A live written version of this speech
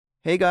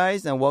Hey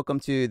guys, and welcome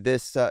to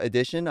this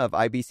edition of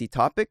IBC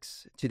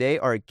Topics. Today,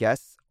 our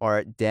guests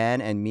are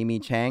Dan and Mimi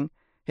Chang.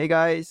 Hey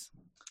guys.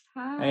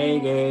 Hey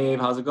Gabe,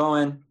 how's it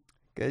going?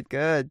 Good,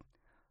 good.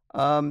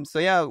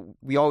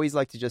 We always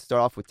like to just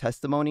start off with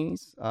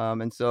testimonies.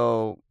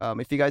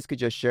 If you guys could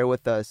just share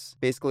with us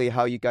basically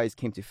how you guys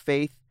came to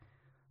faith,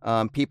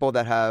 people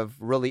that have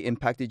really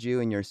impacted you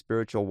in your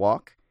spiritual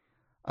walk.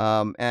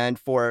 And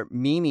for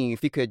Mimi,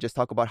 if you could just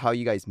talk about how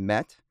you guys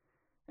met.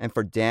 And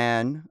for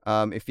Dan,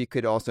 if you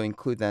could also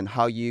include then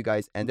how you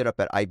guys ended up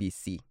at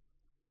IBC.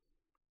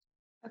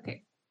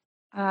 Okay.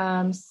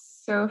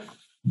 So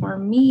for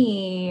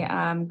me,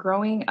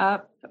 growing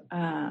up,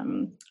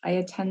 I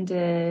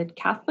attended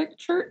Catholic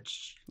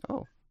church.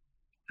 Oh.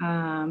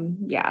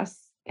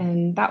 Yes.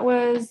 And that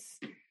was,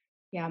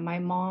 my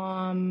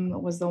mom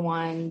was the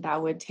one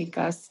that would take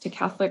us to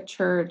Catholic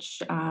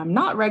church,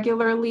 not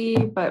regularly,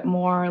 but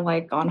more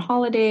like on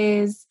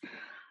holidays.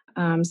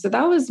 So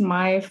that was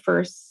my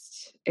first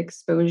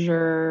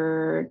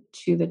exposure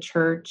to the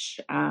church.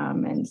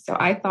 And so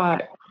I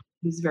thought it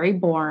was very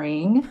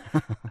boring.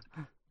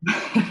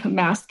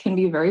 Mass can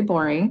be very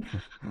boring.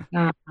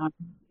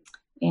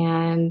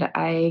 And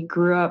I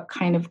grew up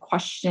kind of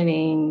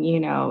questioning,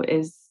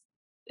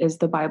 is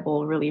the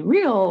Bible really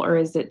real, or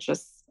is it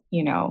just,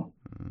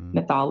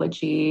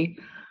 mythology?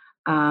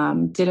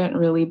 Didn't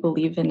really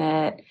believe in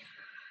it.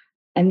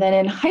 And then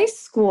in high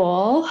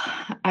school,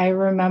 I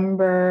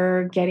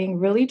remember getting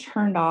really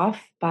turned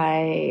off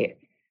by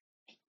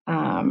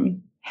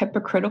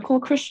hypocritical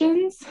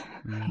Christians.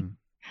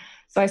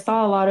 So I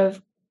saw a lot of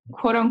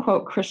quote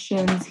unquote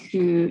Christians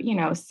who,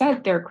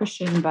 said they're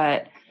Christian,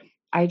 but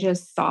I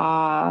just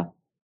saw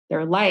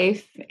their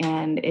life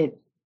and it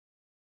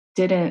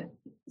didn't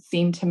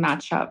seem to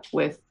match up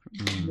with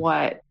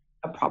what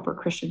a proper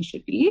Christian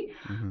should be.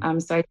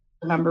 So I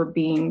remember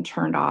being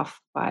turned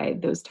off by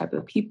those type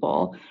of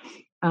people.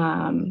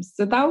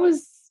 So that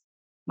was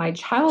my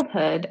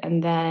childhood.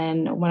 And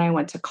then when I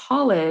went to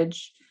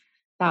college,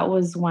 that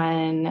was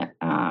when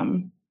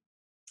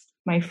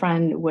my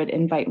friend would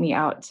invite me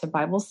out to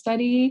Bible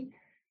study.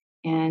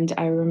 And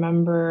I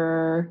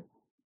remember,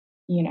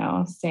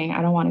 saying,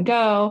 I don't want to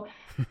go,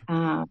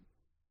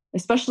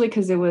 especially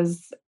because it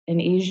was an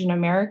Asian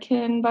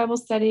American Bible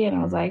study. And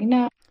I was like,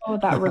 no,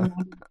 that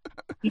reminds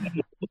me of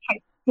high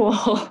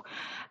school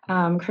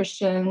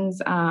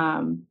Christians.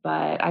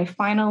 But I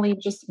finally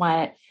just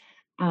went.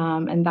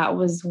 And that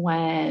was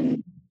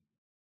when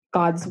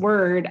God's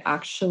word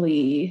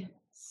actually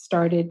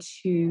started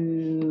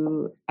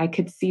I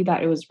could see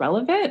that it was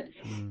relevant.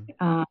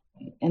 And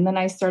then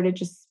I started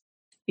just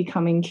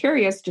becoming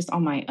curious just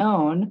on my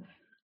own.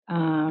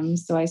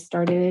 So I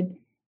started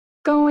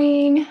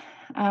going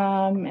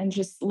and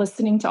just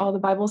listening to all the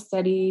Bible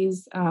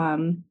studies.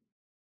 And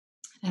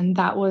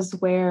that was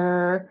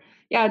where,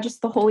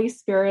 just the Holy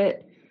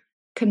Spirit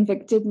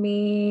convicted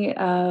me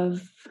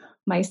of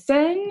my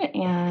sin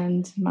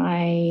and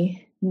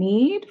my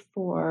need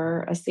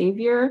for a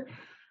savior.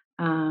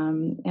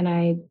 And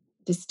I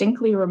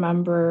distinctly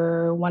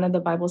remember one of the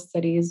Bible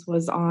studies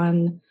was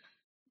on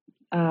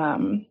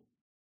the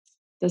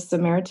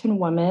Samaritan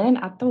woman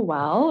at the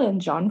well in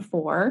John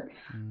 4,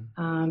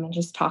 and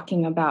just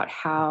talking about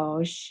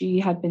how she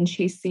had been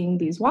chasing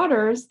these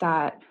waters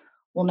that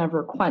will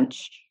never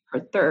quench her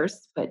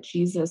thirst, but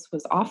Jesus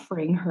was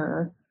offering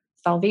her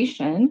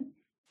salvation.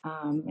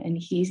 And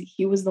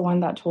he was the one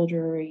that told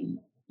her,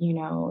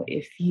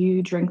 if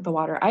you drink the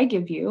water I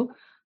give you,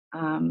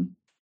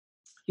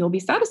 you'll be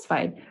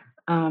satisfied.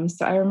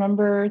 So I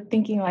remember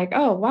thinking like,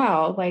 oh,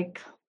 wow,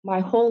 like my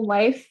whole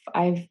life,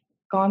 I've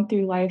gone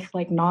through life,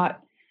 like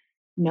not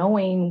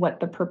knowing what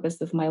the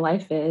purpose of my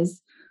life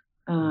is.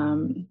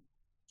 And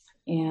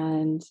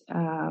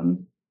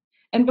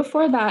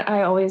before that,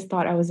 I always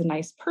thought I was a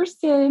nice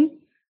person.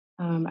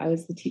 I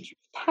was the teacher's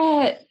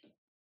pet,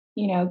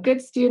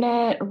 good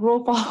student,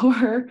 rule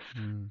follower.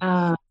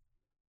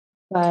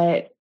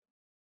 But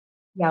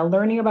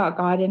learning about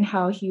God and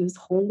how he was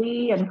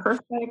holy and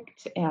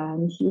perfect,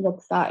 and he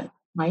looks at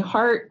my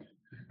heart,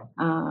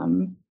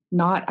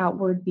 not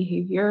outward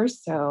behavior.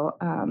 So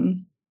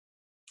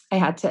I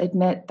had to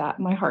admit that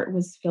my heart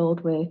was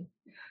filled with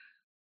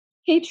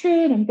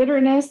hatred and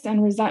bitterness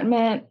and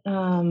resentment.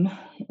 And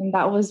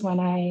that was when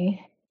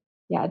I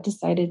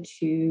decided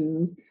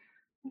to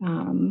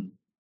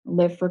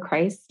live for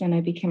Christ, and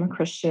I became a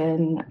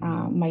Christian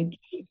my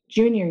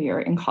junior year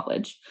in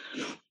college.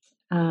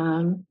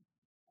 And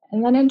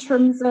then in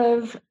terms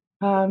of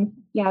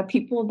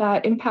people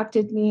that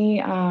impacted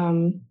me,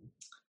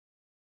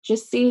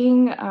 just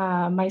seeing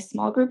my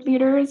small group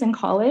leaders in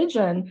college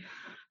and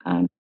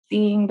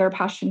seeing their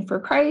passion for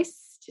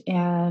Christ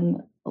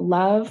and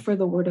love for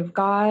the Word of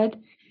God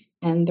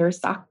and their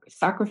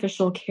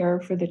sacrificial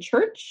care for the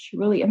church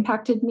really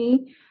impacted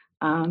me.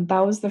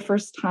 That was the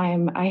first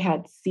time I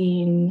had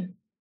seen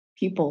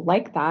people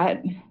like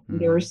that.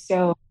 They were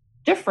so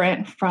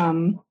different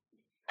from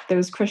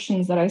those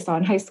Christians that I saw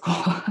in high school.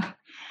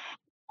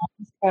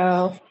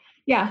 So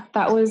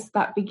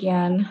that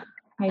began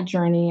my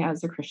journey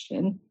as a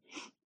Christian.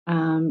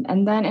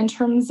 And then in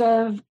terms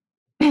of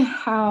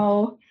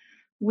how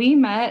we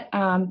met,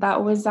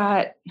 that was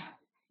at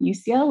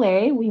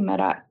UCLA. We met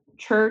at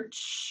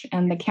church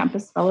and the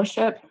campus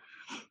fellowship.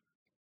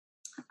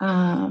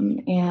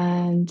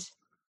 And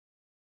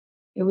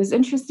it was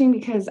interesting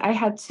because I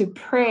had to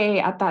pray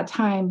at that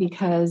time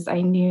because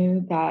I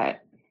knew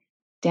that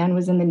Dan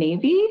was in the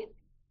Navy.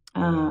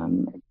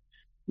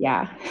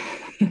 Yeah.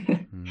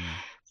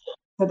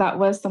 So that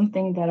was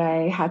something that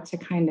I had to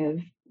kind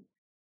of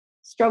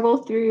struggle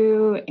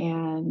through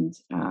and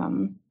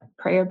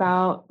pray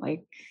about,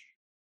 like,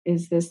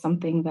 is this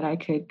something that I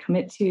could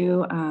commit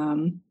to?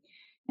 And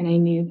I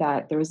knew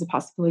that there was a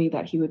possibility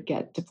that he would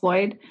get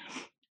deployed.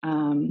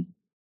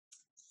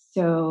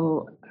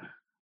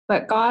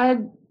 But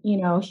God,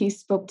 he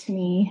spoke to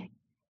me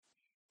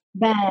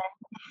then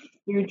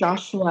through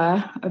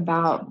Joshua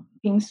about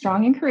being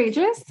strong and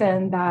courageous,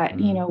 and that,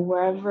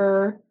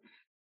 wherever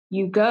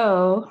you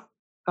go,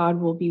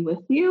 God will be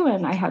with you.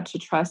 And I had to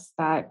trust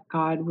that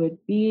God would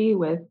be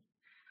with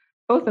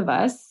both of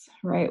us,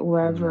 right?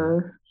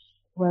 Wherever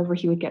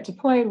he would get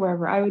deployed,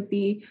 wherever I would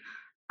be.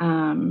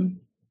 And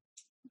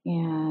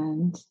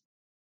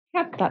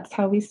yeah, that's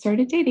how we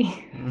started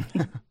dating.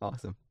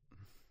 Awesome.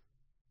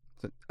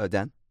 So,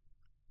 Dan?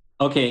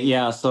 Okay,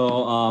 yeah.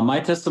 So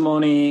my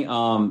testimony,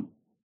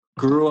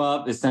 grew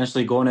up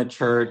essentially going to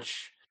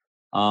church.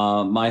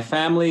 My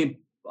family,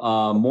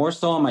 more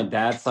so on my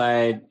dad's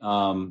side,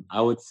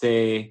 I would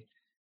say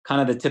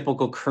kind of the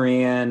typical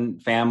Korean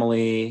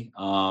family,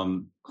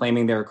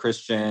 claiming they're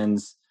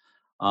Christians.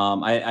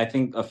 I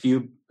think a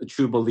few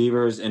true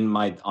believers on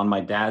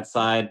my dad's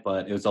side,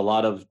 but it was a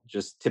lot of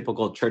just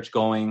typical church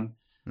going.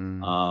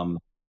 And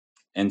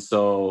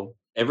so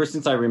ever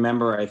since I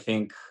remember, I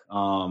think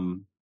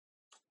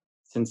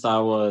since I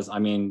was,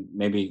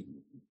 maybe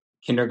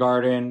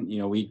kindergarten,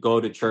 we'd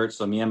go to church.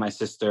 So me and my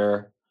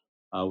sister,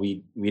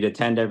 we'd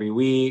attend every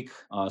week.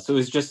 So it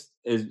was just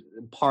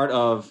part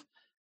of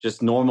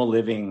just normal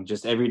living,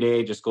 just every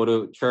day, just go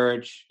to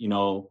church,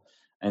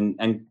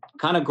 and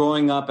kind of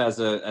growing up as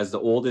the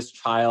oldest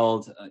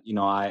child,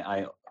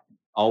 I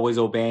always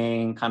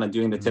obeying, kind of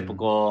doing the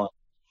typical,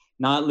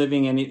 not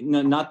doing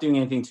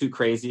anything too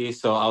crazy.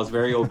 So I was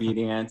very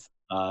obedient,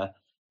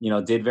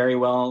 did very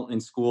well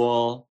in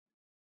school.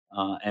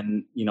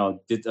 And,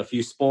 did a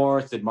few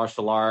sports, did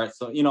martial arts.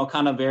 So,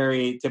 kind of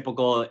very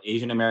typical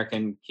Asian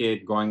American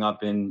kid growing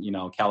up in,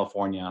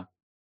 California.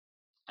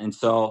 And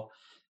so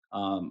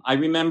I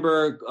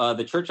remember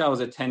the church I was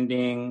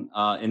attending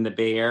in the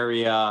Bay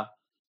Area.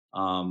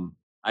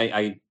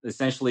 I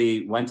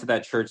essentially went to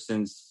that church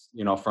since,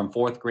 from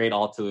fourth grade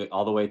all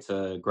the way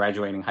to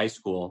graduating high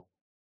school.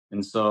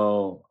 And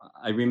so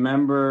I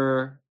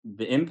remember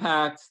the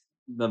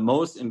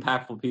most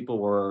impactful people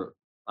were,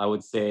 I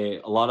would say,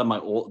 a lot of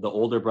the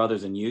older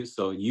brothers and youth.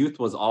 So youth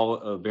was all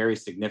a very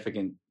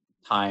significant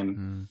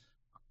time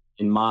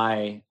in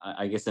my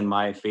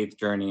faith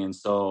journey. And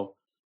so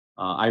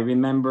I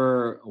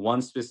remember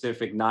one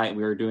specific night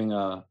we were doing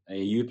a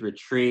youth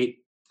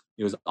retreat.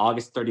 It was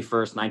August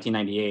 31st,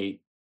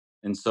 1998.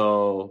 And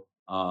so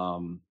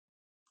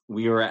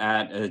we were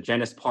at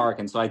Genesis Park.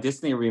 And so I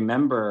distinctly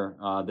remember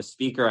the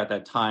speaker at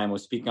that time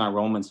was speaking on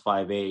Romans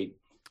 5:8.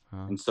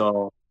 And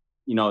so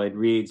it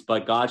reads,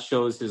 "But God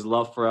shows his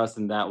love for us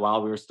in that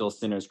while we were still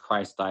sinners,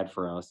 Christ died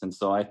for us." And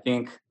so I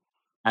think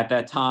at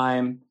that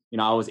time,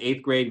 I was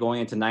 8th grade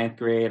going into 9th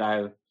grade.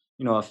 I,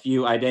 a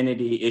few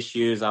identity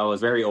issues. I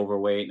was very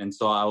overweight. And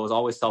so I was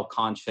always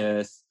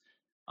self-conscious,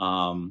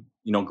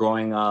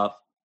 growing up,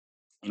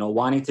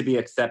 wanting to be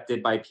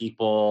accepted by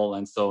people.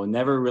 And so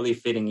never really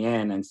fitting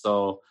in. And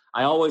so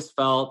I always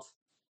felt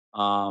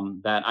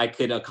that I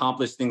could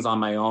accomplish things on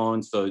my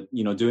own. So,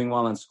 doing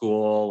well in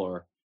school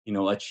or,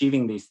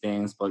 achieving these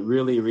things, but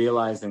really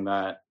realizing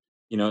that,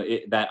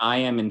 that I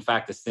am in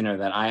fact a sinner,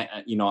 that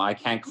I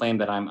can't claim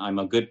that I'm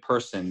a good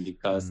person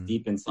because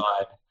deep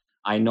inside,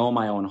 I know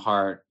my own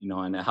heart,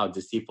 and how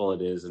deceitful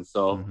it is. And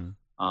so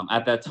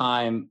at that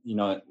time,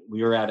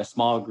 we were at a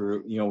small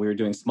group, we were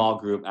doing small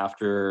group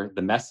after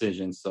the message.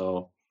 And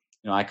so,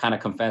 I kind of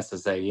confessed to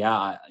say,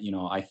 yeah,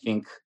 I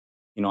think,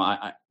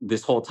 I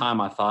this whole time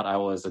I thought I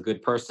was a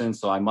good person.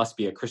 So I must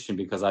be a Christian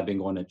because I've been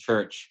going to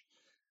church.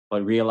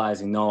 But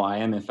realizing, no, I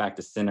am in fact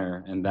a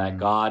sinner, and that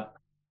God,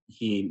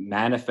 he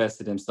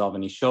manifested himself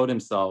and he showed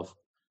himself,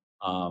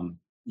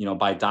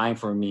 by dying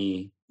for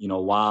me,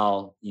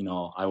 while,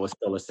 I was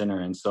still a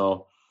sinner. And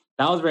so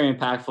that was very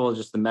impactful,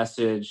 just the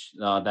message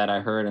that I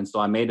heard. And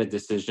so I made a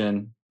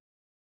decision.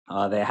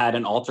 They had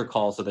an altar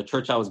call. So the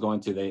church I was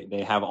going to,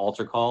 they have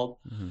altar call.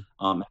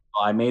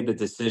 I made the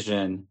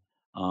decision,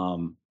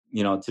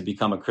 to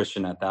become a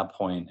Christian at that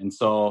point. And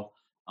so,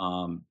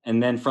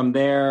 and then from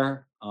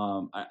there,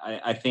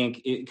 I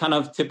think it kind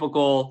of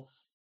typical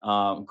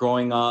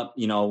growing up,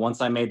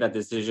 once I made that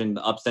decision,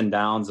 the ups and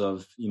downs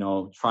of,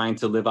 trying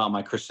to live out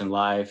my Christian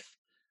life.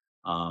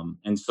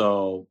 And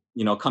so,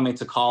 coming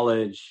to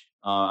college,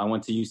 I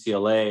went to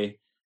UCLA.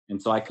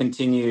 And so I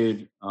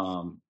continued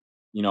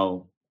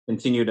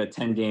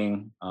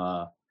attending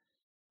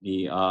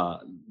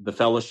the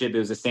fellowship. It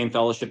was the same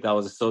fellowship that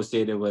was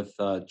associated with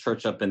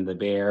church up in the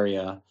Bay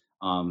Area.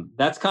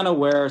 That's kind of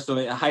where, so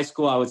in high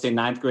school, I would say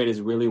ninth grade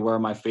is really where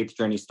my faith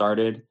journey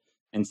started.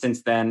 And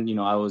since then,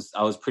 I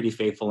was pretty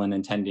faithful in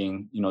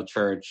attending,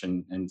 church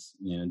and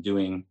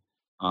doing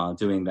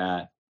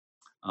that.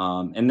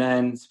 And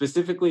then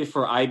specifically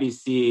for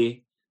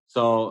IBC,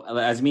 so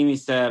as Mimi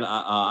said,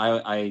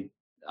 I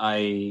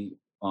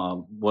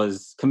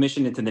was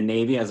commissioned into the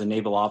Navy as a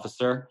naval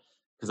officer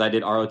because I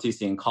did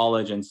ROTC in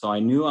college. And so I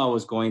knew I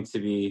was going to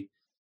be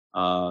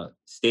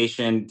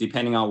stationed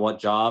depending on what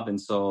job.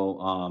 And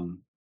so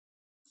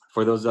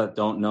for those that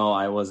don't know,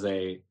 I was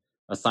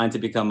assigned to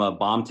become a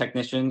bomb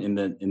technician in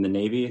the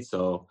Navy.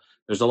 So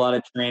there's a lot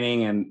of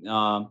training,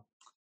 and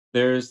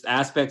there's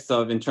aspects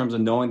in terms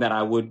of knowing that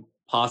I would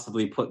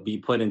possibly be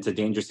put into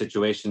dangerous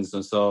situations.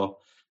 And so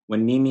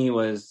when Mimi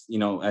was,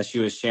 as she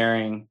was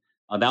sharing,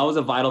 that was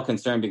a vital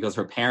concern because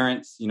her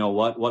parents,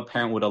 what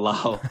parent would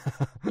allow,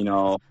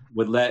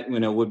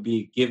 would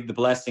give the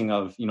blessing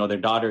of, their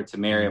daughter to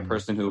marry a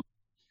person who,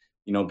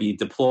 be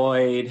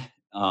deployed,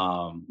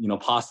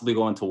 possibly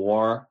go into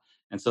war.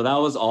 And so that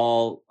was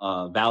all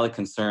valid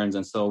concerns.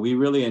 And so we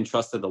really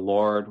entrusted the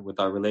Lord with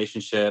our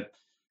relationship.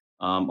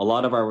 A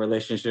lot of our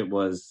relationship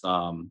was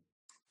a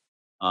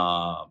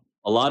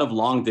lot of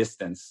long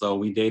distance. So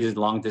we dated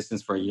long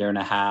distance for a year and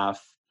a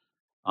half.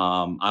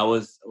 I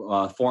was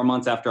 4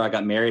 months after I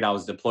got married, I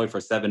was deployed for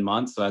 7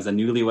 months. So as a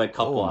newlywed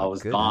couple, I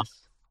was gone.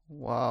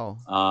 Wow.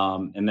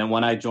 And then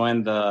when I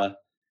joined the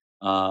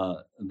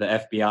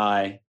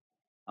FBI,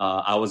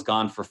 I was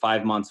gone for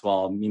 5 months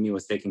while Mimi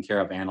was taking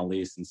care of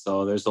Annalise. And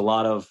so there's a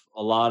lot of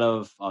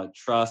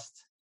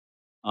trust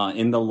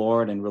in the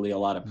Lord and really a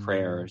lot of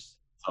prayers.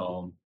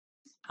 So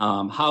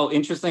how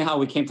interesting how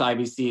we came to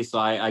IBC. So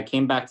I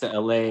came back to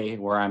LA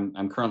where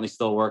I'm currently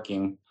still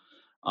working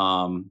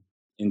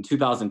in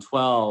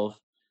 2012.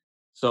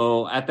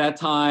 So at that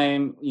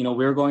time, we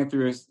were going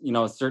through,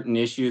 certain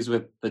issues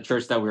with the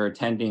church that we were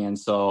attending. And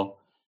so,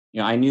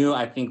 I knew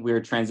we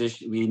were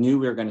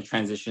going to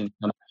transition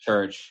from the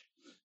church.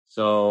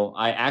 So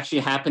I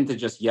actually happened to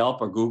just Yelp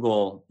or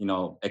Google,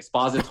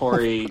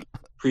 expository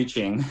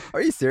preaching.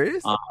 Are you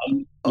serious? I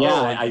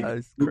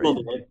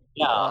Googled it.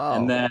 Yeah. Wow.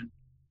 And then,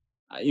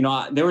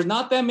 there was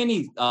not that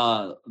many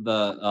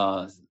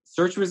the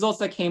search results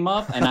that came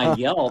up, and I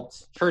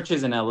Yelped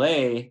churches in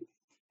LA,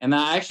 and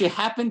I actually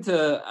happened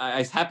to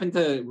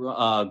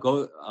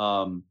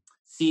go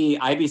see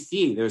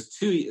IBC. There's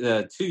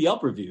two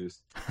Yelp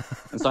reviews,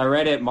 and so I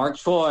read it. Mark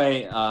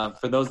Choi,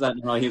 for those that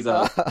know, he's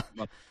a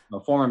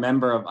former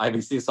member of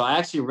IBC. So I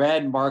actually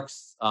read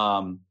Mark's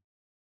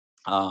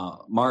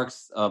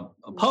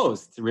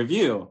post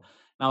review.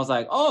 And I was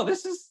like, oh,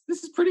 this is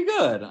pretty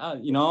good.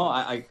 I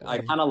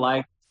kind of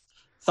like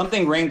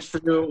something rang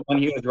true when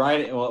he was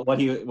writing what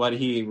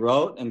he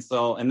wrote. And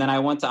then I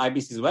went to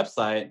IBC's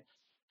website,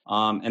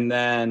 and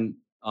then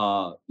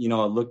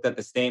looked at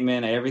the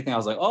statement and everything. I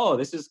was like, oh,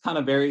 this is kind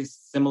of very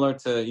similar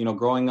to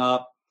growing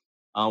up.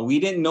 We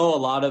didn't know a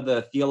lot of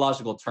the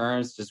theological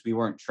terms, just we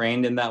weren't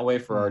trained in that way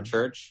for our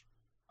church.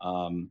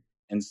 And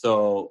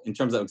so in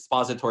terms of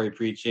expository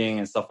preaching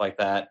and stuff like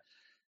that,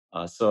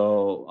 I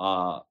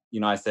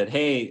said,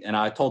 hey, and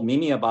I told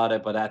Mimi about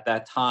it, but at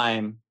that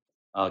time,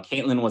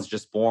 Caitlin was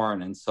just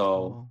born. And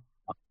so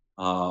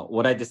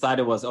what I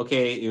decided was,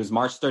 okay, it was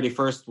March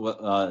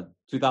 31st,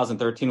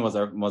 2013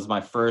 was my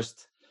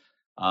first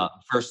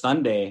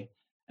Sunday.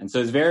 And so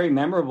it's very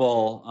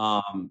memorable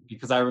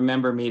because I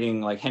remember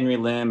meeting like Henry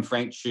Lim,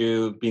 Frank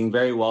Chu, being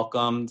very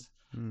welcomed.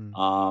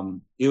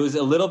 It was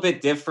a little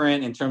bit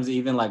different in terms of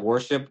even like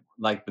worship,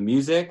 like the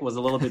music was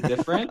a little bit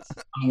different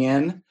coming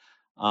in.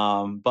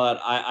 But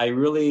I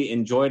really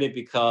enjoyed it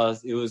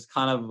because it was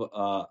kind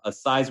of a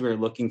size we were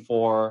looking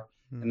for,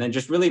 and then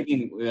just really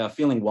being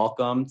feeling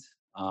welcomed.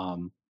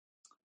 And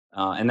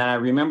then I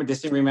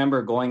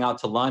remember going out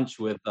to lunch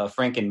with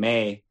Frank and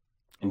May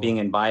and being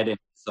invited.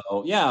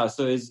 So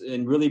it's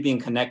and really being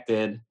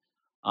connected,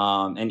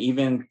 and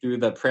even through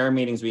the prayer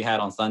meetings we had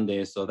on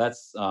Sundays. So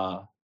that's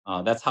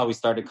how we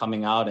started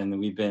coming out, and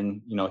we've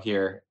been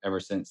here ever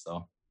since.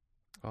 So,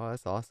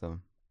 that's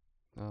awesome.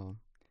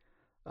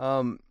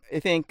 I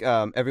think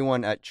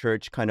everyone at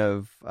church kind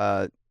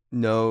of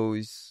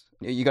knows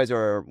you guys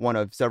are one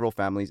of several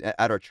families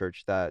at our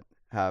church that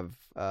have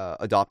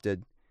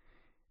adopted.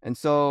 And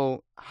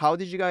so how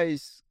did you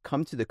guys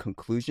come to the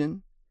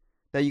conclusion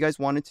that you guys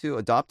wanted to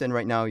adopt? And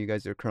right now you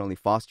guys are currently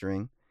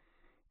fostering.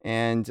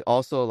 And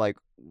also, like,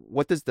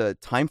 what does the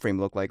time frame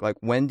look like? Like,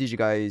 when did you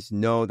guys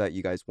know that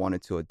you guys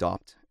wanted to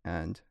adopt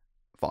and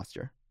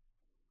foster?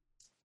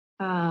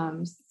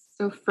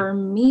 So for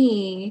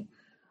me,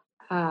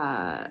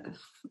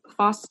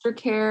 foster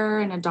care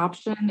and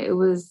adoption, it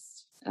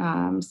was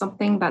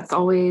something that's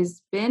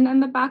always been in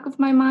the back of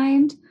my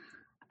mind.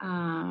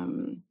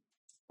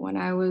 When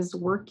I was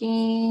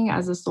working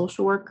as a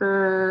social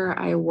worker,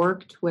 I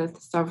worked with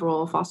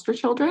several foster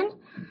children.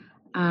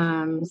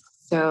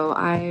 So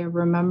I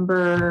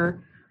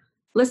remember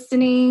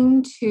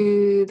listening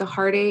to the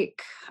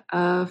heartache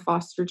of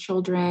foster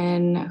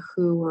children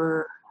who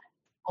were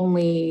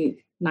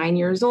only 9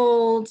 years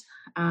old.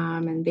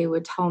 And they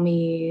would tell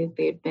me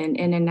they'd been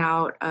in and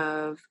out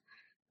of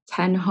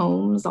 10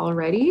 homes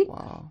already.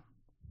 Wow.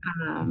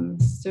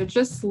 So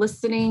just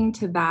listening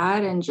to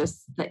that and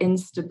just the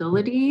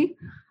instability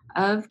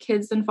of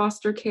kids in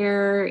foster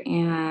care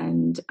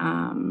and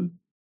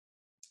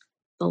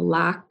the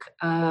lack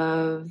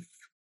of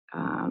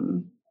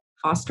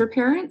foster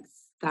parents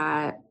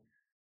that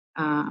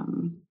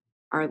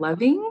are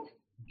loving.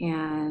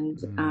 And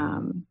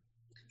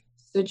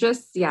so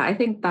just, yeah, I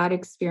think that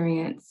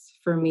experience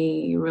for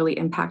me really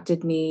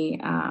impacted me.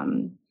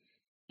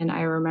 And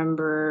I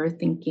remember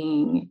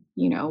thinking,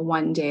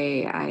 one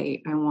day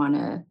I want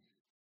to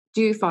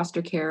do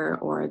foster care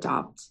or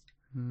adopt.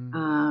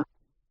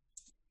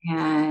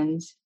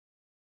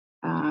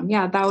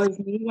 Yeah, that was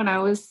me when I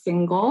was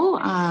single.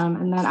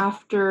 And then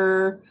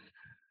after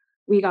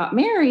we got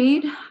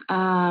married,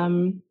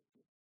 I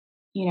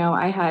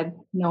had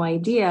no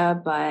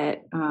idea,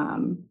 but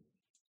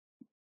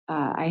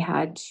I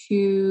had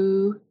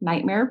 2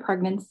 nightmare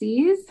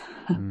pregnancies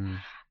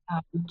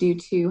due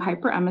to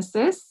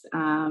hyperemesis,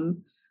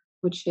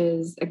 which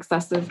is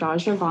excessive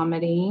nausea,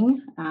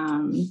 vomiting.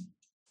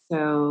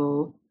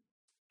 So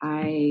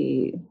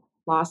I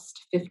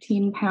lost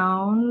 15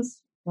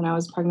 pounds when I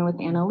was pregnant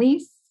with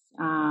Annalise.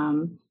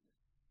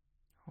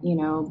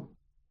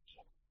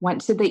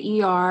 Went to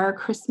the ER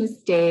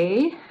Christmas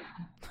Day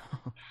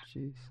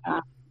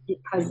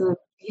because of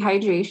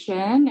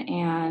dehydration.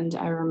 And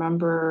I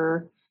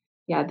remember,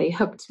 they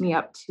hooked me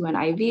up to an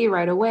IV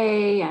right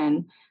away.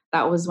 And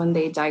that was when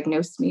they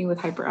diagnosed me with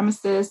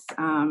hyperemesis.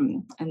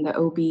 And the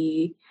OB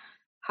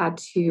had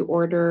to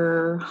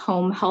order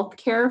home health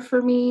care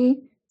for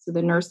me. So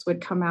the nurse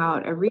would come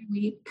out every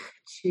week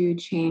to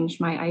change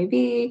my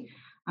IV.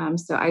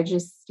 So I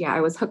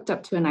was hooked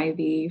up to an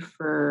IV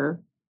for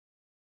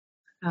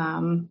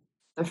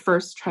the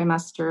first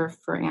trimester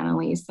for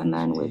Annalise. And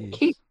then with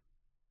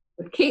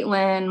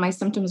Caitlin, my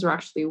symptoms were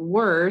actually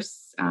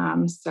worse.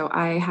 So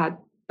I had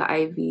the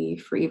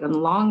IV for even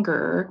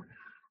longer.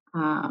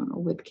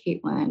 With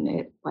Caitlin,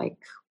 it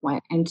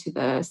went into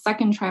the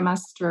second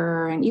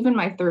trimester, and even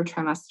my third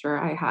trimester,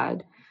 I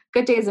had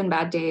good days and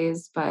bad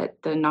days, but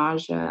the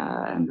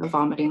nausea and the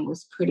vomiting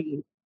was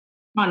pretty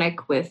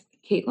chronic with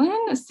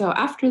Caitlin. So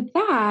after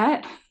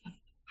that,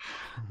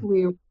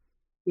 we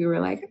were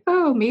like,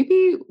 oh,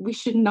 maybe we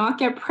should not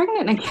get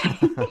pregnant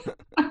again.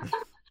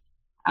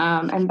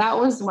 And that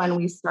was when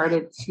we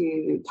started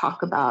to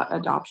talk about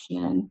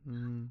adoption.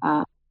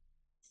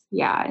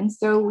 And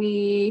so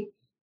we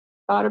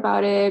thought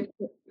about it,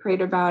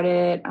 prayed about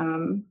it.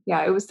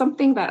 It was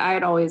something that I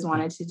had always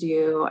wanted to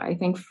do. I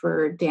think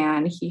for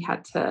Dan, he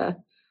had to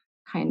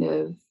kind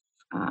of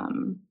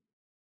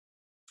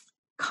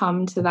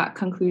come to that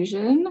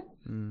conclusion.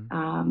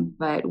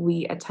 But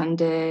we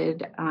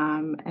attended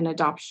an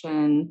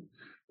adoption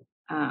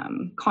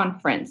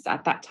conference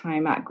at that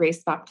time at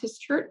Grace Baptist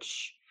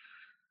Church.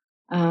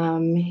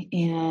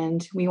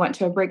 And we went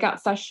to a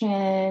breakout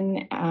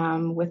session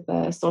with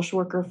a social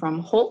worker from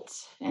Holt,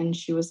 and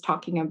she was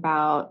talking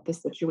about the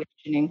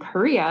situation in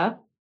Korea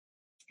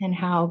and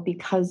how,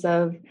 because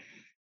of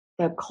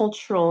the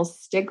cultural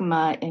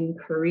stigma in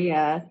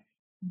Korea,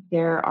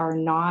 there are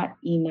not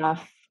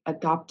enough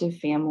adoptive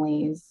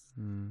families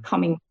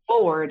coming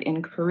forward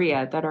in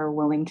Korea that are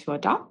willing to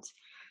adopt.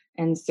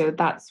 And so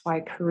that's why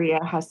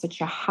Korea has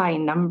such a high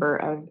number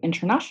of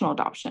international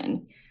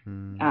adoption.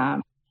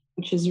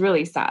 Which is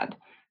really sad.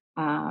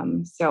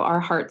 So our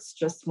hearts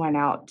just went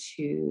out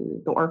to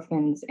the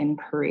orphans in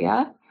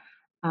Korea.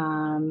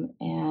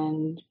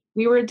 And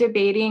we were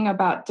debating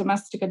about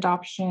domestic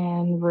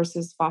adoption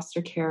versus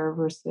foster care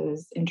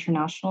versus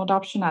international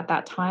adoption at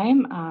that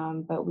time.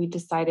 But we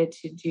decided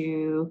to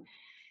do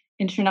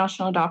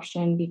international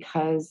adoption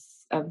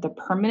because of the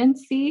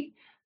permanency.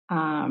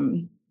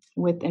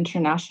 With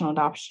international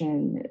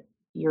adoption,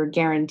 you're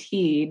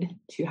guaranteed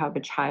to have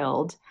a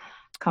child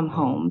come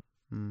home.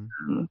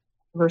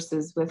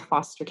 Versus with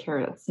foster care,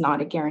 it's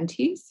not a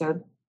guarantee.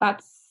 So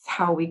that's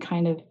how we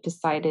kind of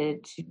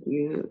decided to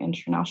do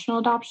international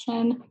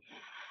adoption.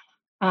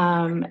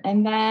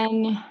 And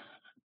then,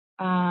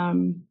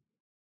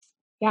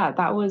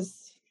 that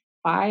was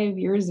 5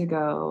 years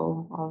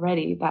ago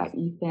already that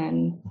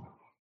Ethan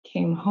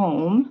came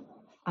home.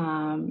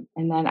 And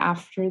then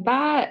after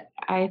that,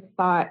 I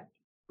thought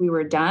we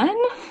were done.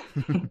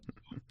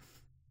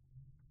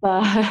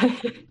 But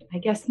I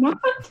guess not.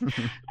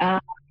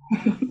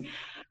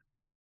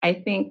 I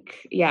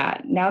think,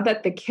 now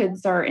that the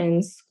kids are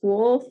in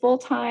school full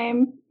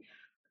time,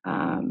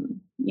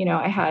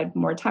 I had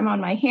more time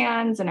on my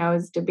hands, and I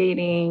was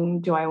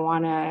debating, do I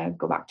want to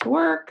go back to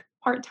work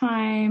part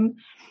time?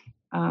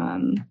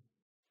 And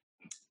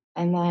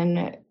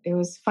then it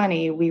was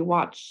funny. We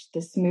watched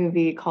this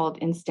movie called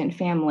Instant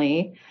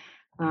Family,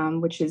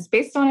 which is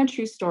based on a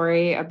true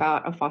story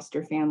about a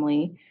foster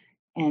family.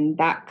 And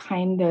that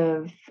kind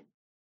of,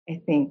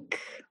 I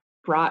think,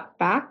 brought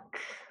back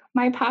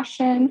my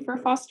passion for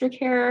foster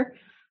care.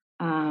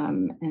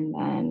 And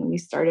then we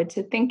started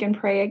to think and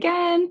pray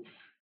again.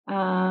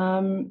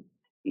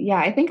 yeah,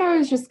 I think I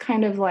was just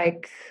kind of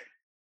like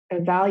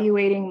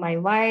evaluating my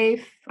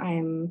life.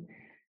 I'm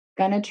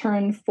going to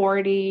turn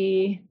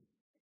 40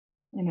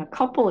 in a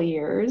couple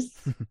years.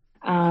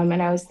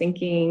 And I was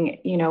thinking,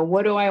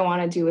 what do I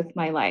want to do with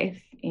my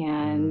life?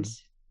 And,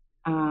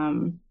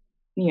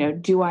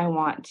 do I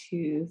want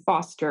to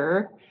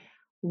foster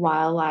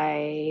while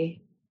I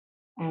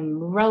am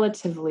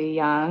relatively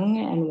young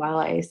and while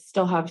I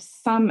still have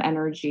some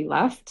energy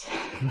left?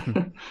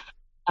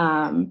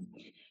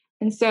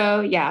 And so,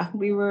 yeah,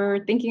 we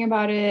were thinking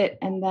about it.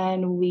 And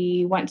then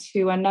we went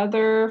to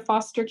another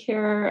foster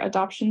care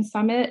adoption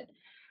summit.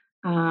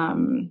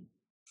 And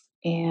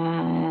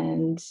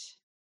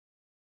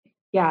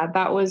yeah,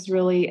 that was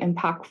really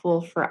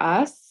impactful for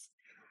us.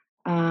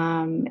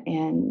 And,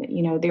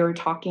 they were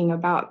talking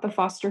about the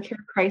foster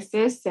care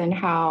crisis and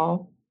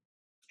how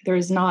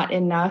there's not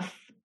enough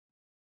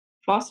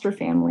foster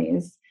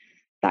families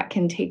that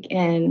can take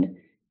in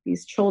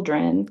these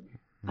children.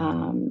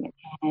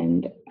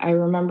 And I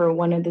remember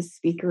one of the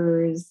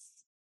speakers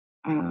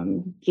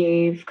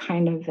gave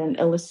kind of an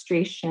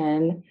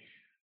illustration,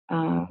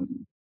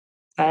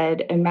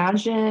 said,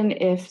 imagine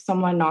if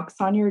someone knocks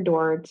on your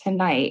door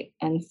tonight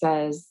and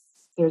says,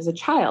 there's a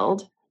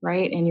child,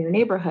 right, in your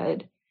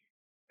neighborhood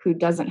who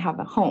doesn't have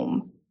a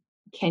home.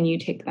 Can you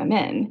take them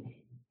in?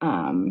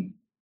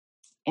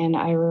 And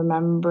I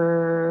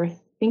remember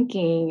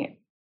thinking,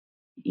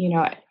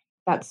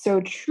 that's so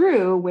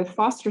true with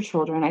foster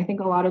children. I think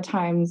a lot of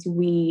times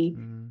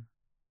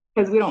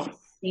because we don't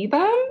see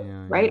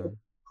them, right? It's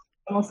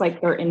almost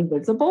like they're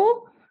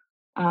invisible.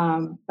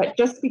 But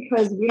just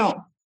because we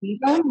don't see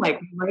them like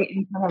right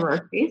in front of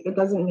our face, it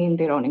doesn't mean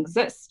they don't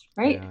exist,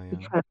 right?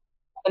 Because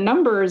the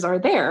numbers are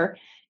there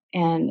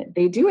and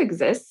they do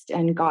exist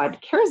and God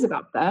cares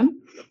about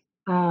them.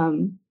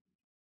 And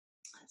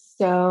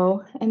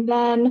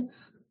then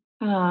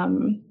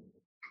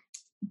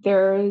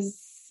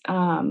there's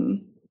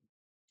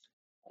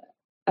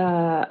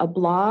a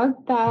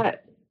blog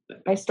that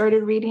I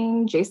started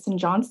reading, Jason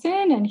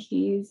Johnson, and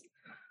he's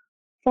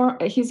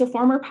a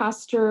former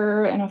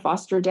pastor and a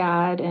foster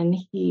dad, and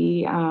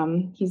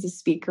he's a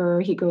speaker.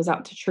 He goes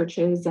out to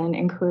churches and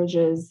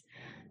encourages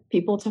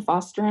people to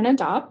foster and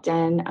adopt.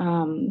 And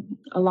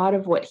a lot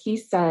of what he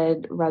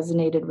said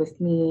resonated with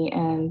me.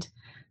 And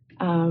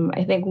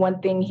I think one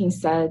thing he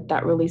said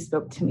that really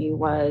spoke to me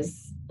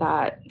was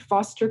that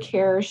foster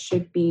care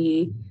should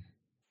be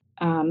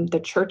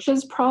the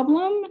church's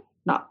problem,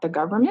 not the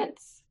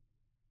government's.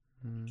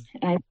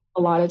 And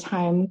a lot of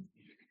times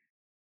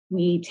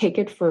we take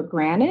it for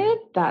granted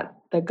that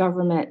the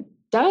government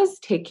does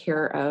take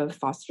care of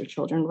foster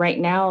children. Right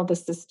now, the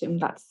system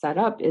that's set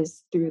up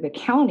is through the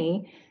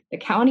county. The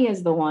county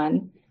is the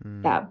one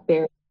that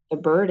bears the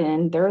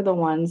burden. They're the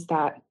ones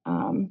that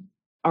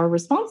are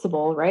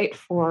responsible, right,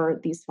 for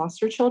these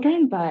foster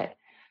children. But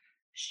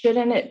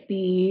shouldn't it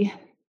be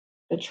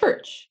the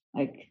church?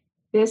 Like,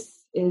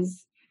 this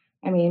is,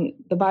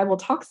 the Bible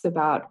talks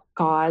about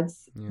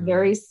God's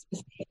very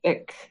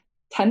specific,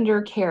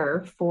 tender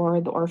care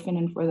for the orphan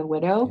and for the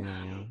widow.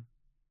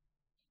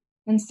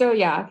 And so,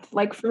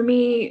 like for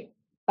me,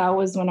 that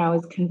was when I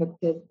was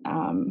convicted,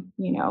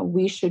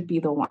 we should be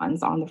the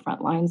ones on the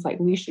front lines. Like,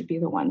 we should be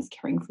the ones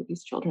caring for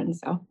these children.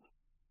 So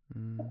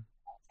that's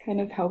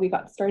kind of how we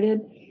got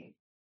started.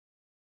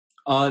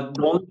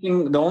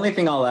 The only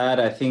thing I'll add,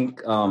 I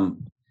think,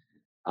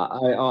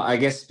 I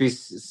guess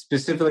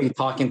specifically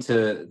talking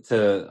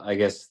to I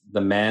guess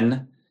the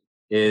men,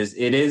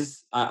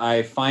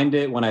 I find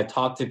it when I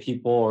talk to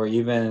people or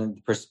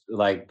even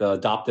like the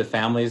adoptive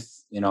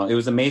families, it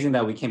was amazing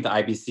that we came to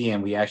IBC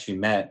and we actually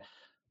met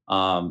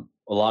a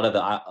lot of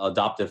the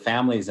adoptive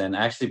families. And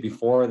actually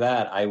before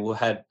that, I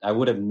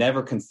would have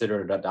never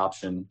considered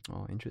adoption.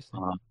 Oh, interesting.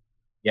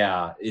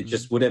 It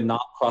just would have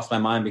not crossed my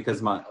mind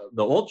because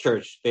the old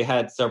church, they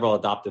had several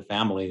adoptive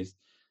families.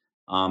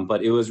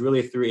 But it was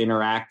really through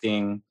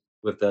interacting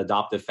with the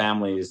adoptive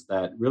families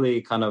that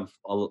really kind of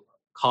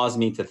caused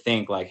me to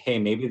think like, hey,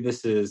 maybe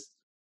this is,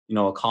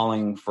 a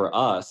calling for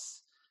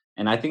us.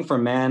 And I think for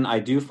men, I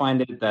do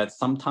find it that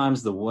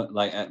sometimes the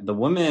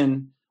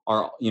women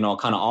are,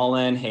 kind of all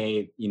in,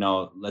 hey,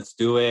 let's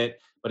do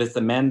it. But it's the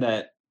men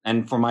that,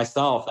 and for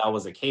myself, that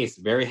was the case,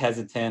 very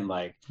hesitant.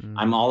 Like,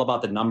 I'm all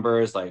about the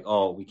numbers, like,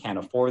 oh, we can't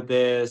afford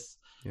this.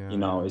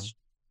 It's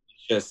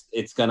just,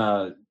 it's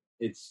gonna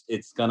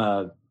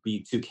be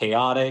too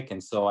chaotic.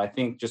 And so I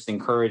think just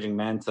encouraging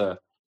men to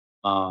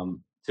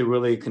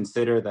really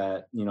consider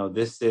that,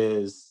 this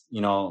is,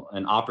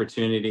 an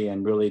opportunity,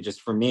 and really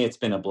just for me, it's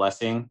been a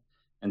blessing.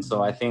 And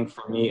so I think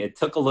for me, it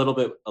took a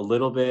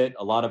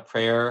lot of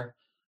prayer.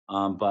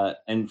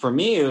 And for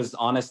me, it was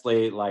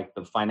honestly like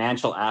the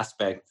financial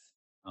aspect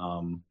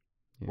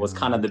was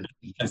kind of the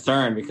big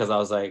concern, because I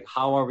was like,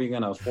 how are we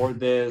going to afford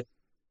this?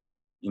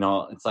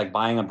 It's like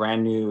buying a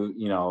brand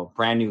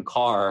new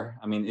car.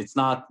 I mean, it's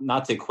not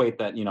to equate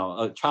that,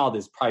 a child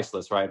is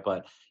priceless, right?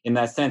 But in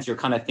that sense, you're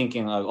kind of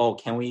thinking like, oh,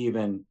 can we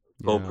even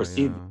go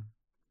proceed?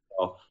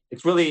 So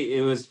for me,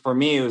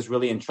 it was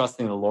really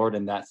entrusting the Lord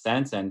in that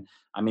sense. And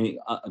I mean,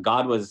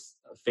 God was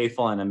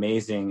faithful and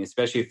amazing,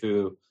 especially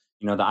through,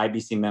 the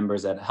IBC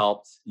members that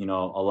helped,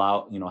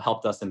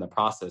 helped us in the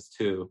process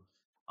too,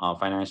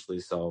 financially.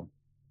 So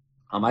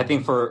I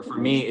think for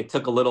me, it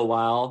took a little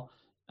while,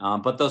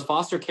 but those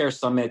foster care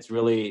summits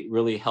really,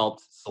 really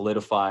helped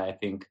solidify, I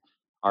think,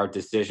 our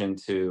decision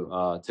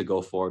to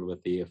go forward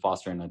with the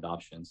foster and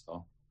adoption.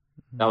 So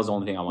that was the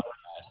only thing I wanted to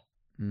add.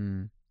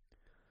 Mm.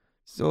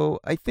 So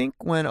I think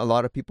when a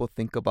lot of people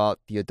think about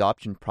the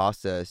adoption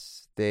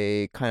process,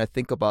 they kind of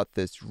think about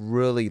this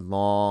really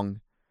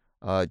long,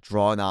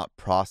 drawn out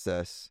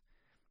process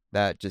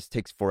that just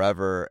takes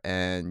forever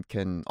and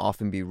can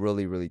often be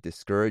really, really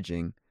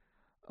discouraging.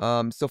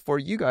 So for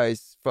you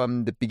guys,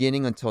 from the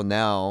beginning until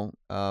now,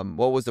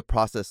 what was the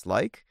process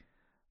like?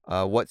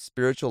 What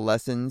spiritual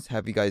lessons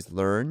have you guys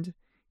learned?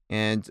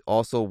 And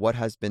also, what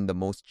has been the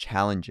most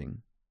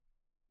challenging?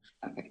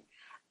 Okay.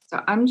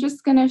 So I'm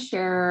just going to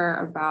share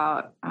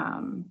about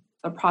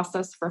the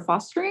process for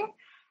fostering.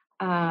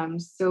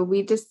 So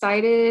we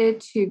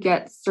decided to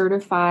get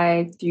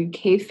certified through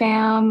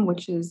KFAM,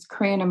 which is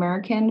Korean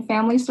American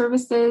Family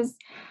Services.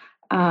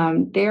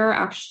 They're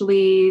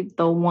actually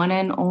the one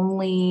and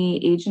only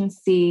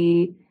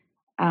agency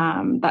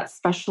that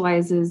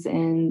specializes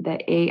in the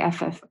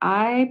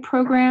AFFI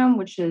program,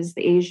 which is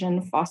the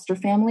Asian Foster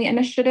Family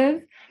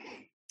Initiative.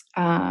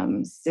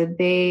 So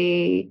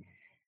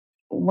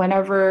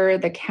whenever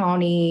the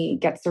county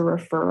gets a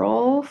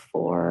referral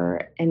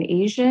for an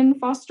Asian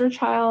foster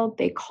child,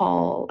 they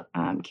call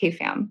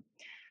KFAM.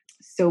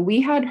 So we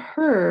had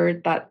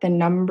heard that the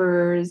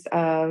numbers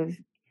of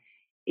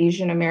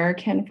Asian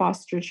American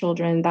foster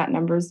children, that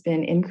number's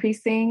been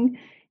increasing,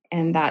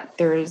 and that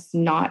there's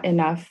not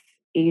enough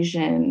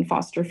Asian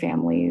foster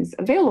families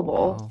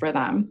available for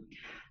them.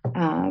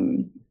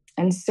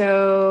 And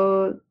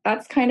so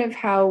that's kind of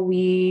how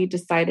we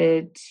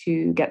decided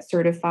to get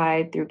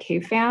certified through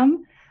KFAM,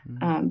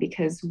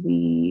 because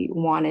we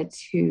wanted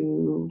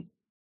to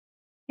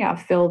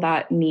fill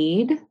that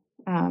need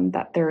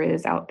that there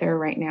is out there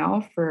right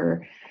now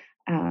for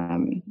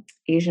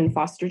Asian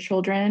foster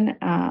children.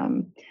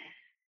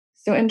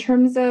 So in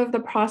terms of the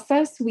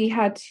process, we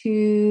had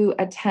to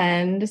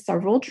attend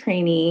several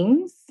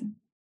trainings,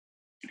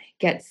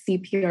 get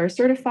CPR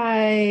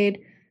certified.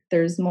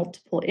 There's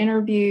multiple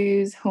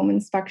interviews, home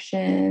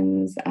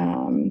inspections.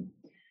 I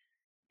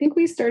think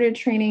we started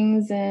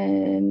trainings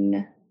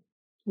in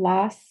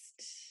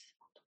last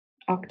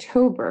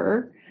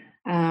October,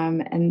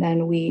 and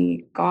then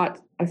we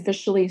got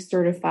officially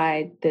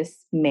certified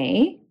this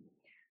May.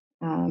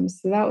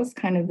 So that was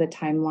kind of the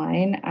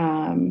timeline.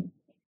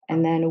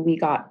 And then we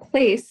got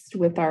placed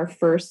with our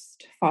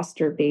first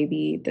foster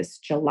baby this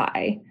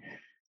July.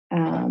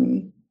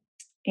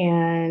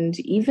 And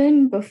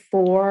even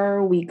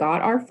before we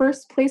got our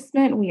first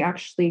placement, we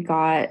actually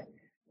got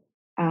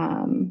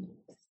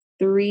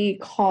 3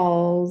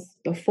 calls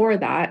before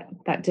that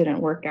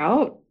didn't work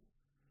out.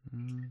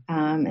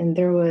 And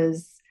there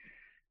was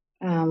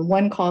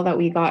one call that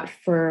we got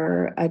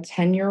for a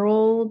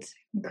 10-year-old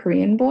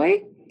Korean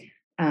boy.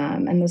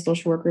 And the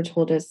social worker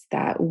told us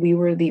that we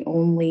were the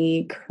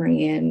only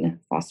Korean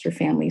foster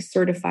family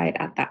certified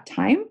at that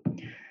time.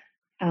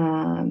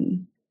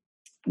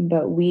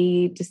 But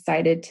we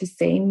decided to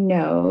say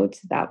no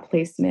to that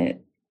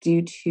placement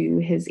due to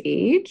his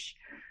age,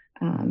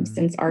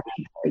 since our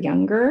kids are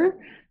younger.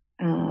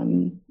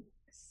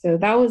 So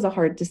that was a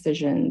hard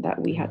decision that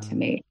we had to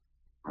make.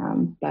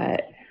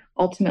 But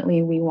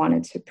ultimately, we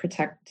wanted to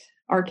protect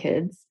our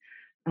kids.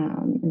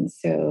 And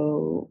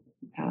so,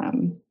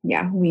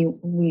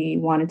 we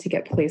wanted to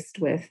get placed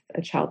with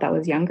a child that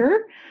was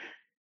younger.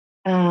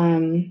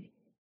 And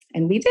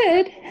we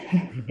did.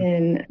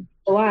 In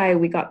July,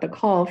 we got the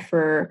call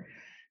for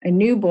a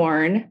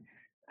newborn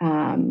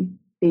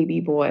baby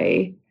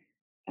boy.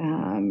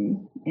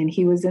 And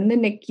he was in the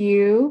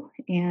NICU.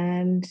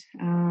 And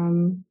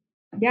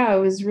it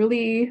was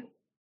really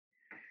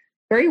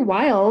very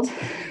wild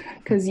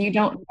because you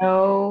don't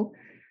know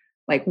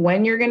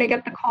when you're going to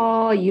get the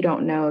call. You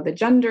don't know the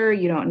gender,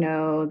 you don't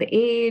know the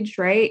age,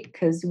 right?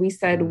 Because we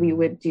said we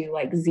would do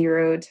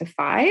 0 to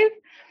 5.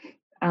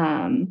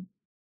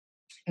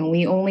 And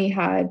we only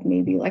had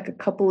maybe a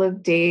couple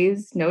of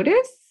days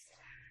notice.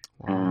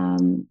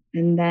 And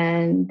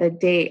then the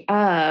day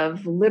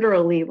of,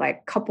 literally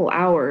couple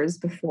hours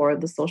before,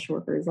 the social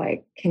worker is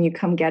can you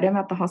come get him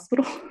at the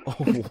hospital?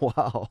 Oh,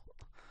 wow.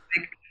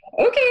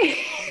 Okay.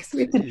 So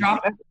we had to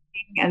drop everything.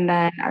 And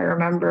then I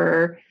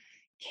remember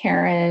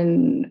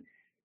Karen,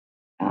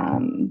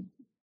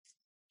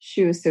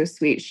 she was so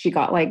sweet. She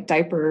got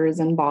diapers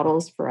and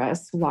bottles for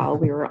us while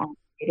we were on the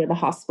way to the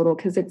hospital.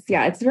 Cause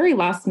it's very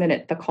last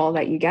minute, the call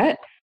that you get.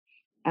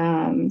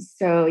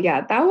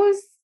 That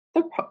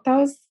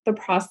was the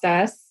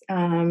process.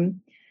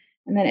 And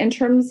then in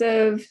terms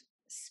of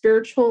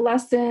spiritual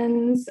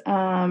lessons,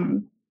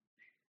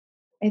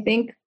 I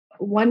think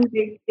one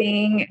big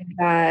thing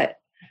that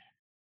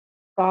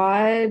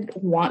God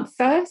wants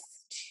us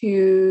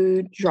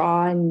to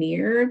draw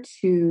near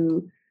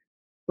to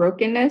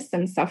brokenness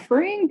and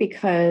suffering,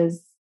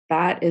 because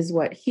that is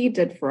what he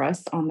did for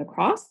us on the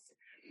cross.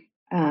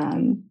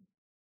 Um,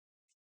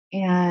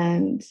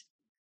 and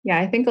yeah,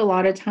 I think a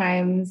lot of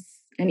times,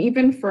 and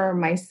even for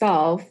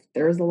myself,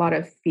 there's a lot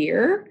of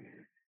fear,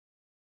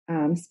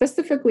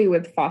 specifically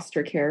with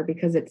foster care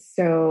because it's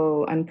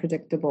so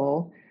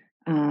unpredictable.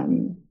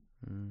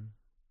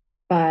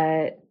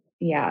 But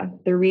yeah,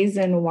 the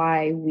reason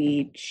why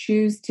we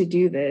choose to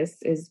do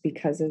this is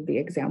because of the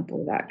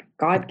example that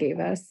God gave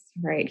us,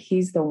 right?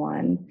 He's the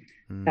one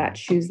that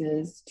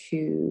chooses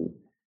to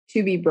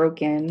be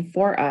broken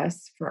for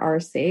us, for our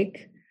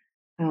sake.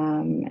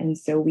 And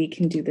so we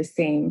can do the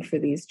same for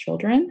these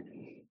children.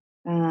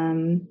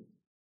 And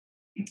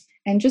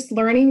just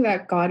learning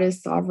that God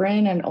is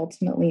sovereign and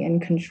ultimately in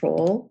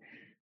control.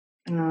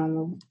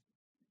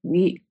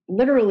 We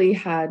literally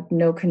had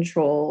no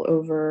control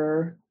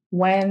over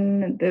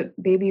when the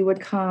baby would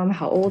come,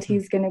 how old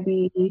he's going to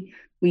be.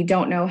 We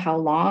don't know how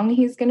long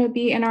he's going to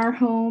be in our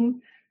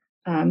home.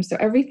 So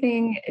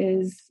everything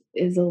is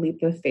a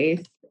leap of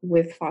faith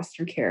with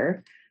foster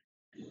care.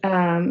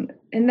 And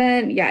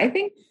then, yeah, I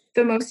think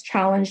the most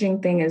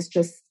challenging thing is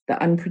just the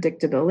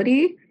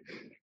unpredictability.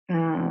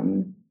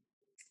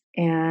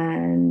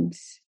 And,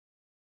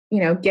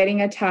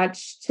 getting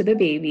attached to the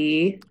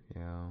baby.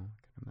 Yeah, I can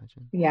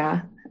imagine.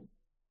 Yeah.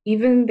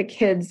 Even the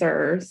kids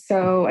are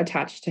so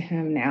attached to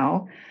him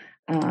now,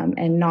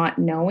 and not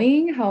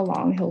knowing how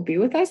long he'll be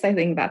with us. I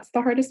think that's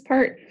the hardest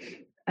part.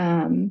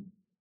 And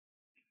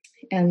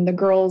the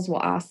girls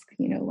will ask,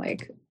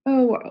 like,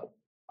 oh,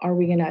 are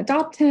we going to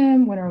adopt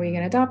him? When are we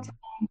going to adopt him?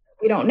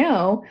 We don't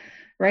know,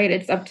 right?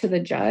 It's up to the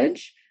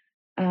judge.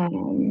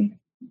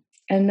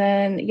 And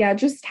then, yeah,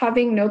 just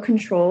having no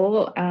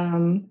control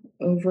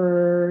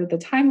over the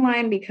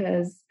timeline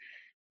because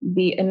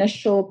the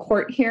initial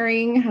court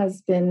hearing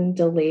has been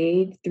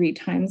delayed 3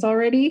 times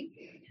already.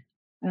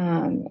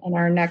 And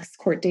our next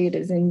court date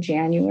is in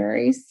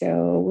January.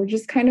 So we're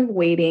just kind of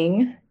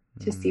waiting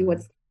to see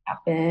what's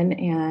going to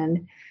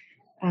happen.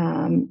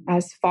 And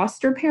as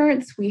foster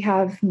parents, we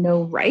have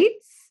no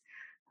rights.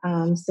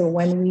 So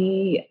when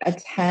we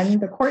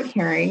attend the court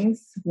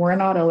hearings, we're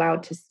not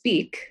allowed to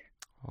speak.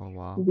 Oh,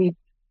 wow. We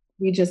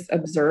just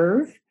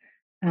observe.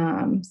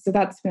 So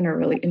that's been a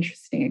really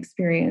interesting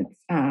experience.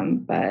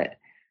 But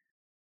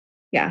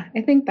yeah,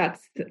 I think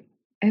that's the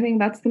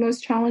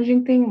most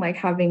challenging thing, like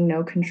having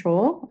no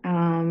control.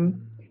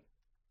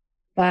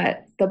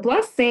 But the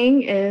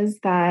blessing is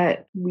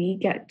that we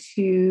get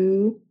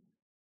to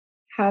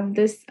have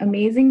this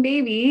amazing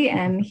baby,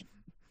 and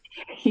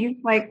he's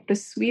like the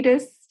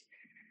sweetest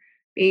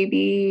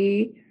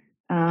baby.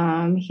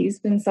 He's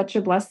been such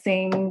a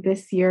blessing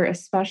this year,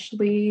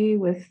 especially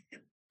with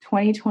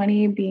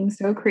 2020 being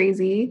so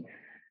crazy.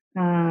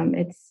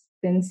 It's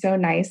been so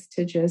nice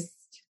to just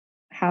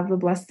have the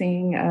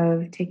blessing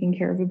of taking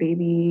care of a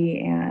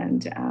baby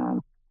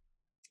and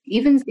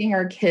even seeing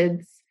our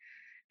kids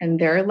and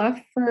their love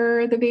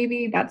for the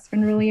baby. That's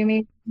been really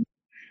amazing.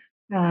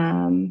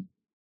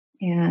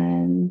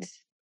 And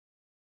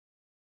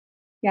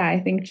yeah, I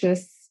think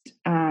just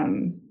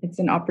it's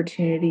an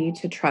opportunity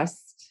to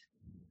trust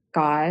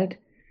God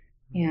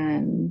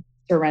and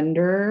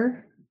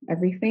surrender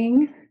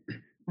everything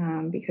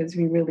because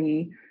we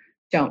really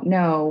don't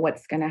know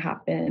what's going to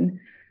happen.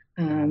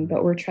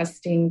 But we're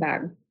trusting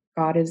that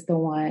God is the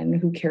one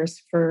who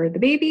cares for the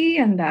baby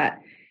and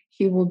that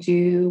he will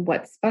do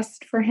what's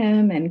best for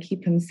him and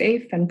keep him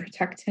safe and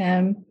protect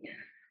him.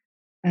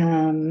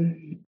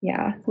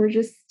 Yeah, we're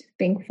just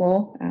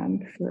thankful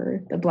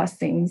for the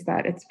blessings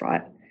that it's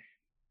brought.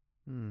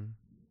 And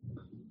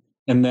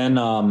then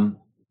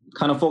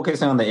kind of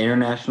focusing on the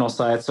international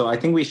side. So I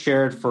think we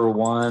shared for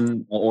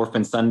one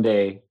Orphan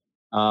Sunday,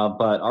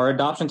 but our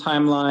adoption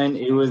timeline,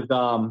 it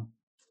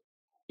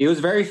was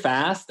very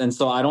fast. And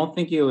so I don't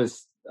think it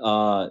was,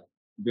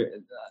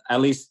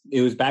 at least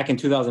it was back in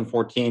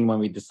 2014 when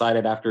we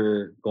decided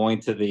after going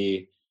to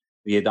the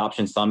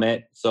adoption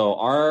summit. So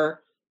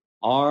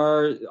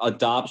our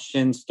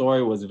adoption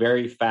story was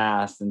very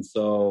fast. And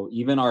so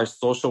even our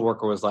social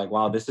worker was like,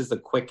 wow, this is the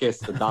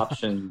quickest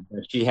adoption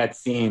that she had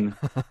seen.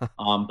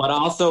 But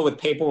also with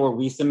paperwork,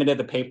 we submitted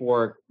the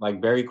paperwork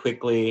like very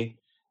quickly.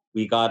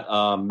 We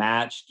got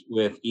matched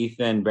with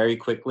Ethan very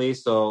quickly.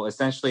 So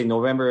essentially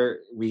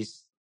we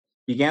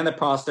began the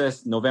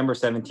process November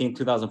 17,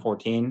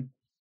 2014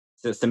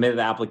 to submit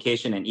the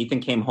application, and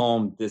Ethan came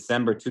home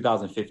December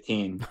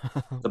 2015.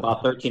 It's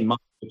about 13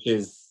 months, which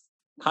is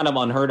kind of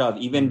unheard of.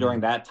 Even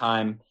during that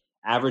time,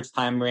 average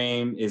time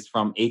frame is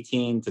from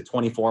 18 to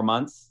 24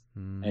 months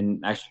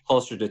and actually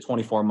closer to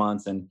 24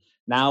 months. And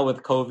now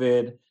with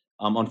COVID,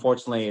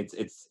 unfortunately,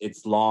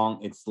 it's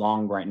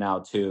long right now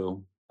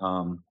too.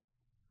 And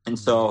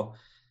so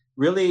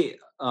really,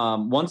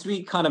 once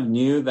we kind of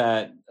knew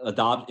that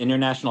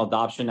international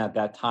adoption at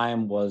that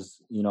time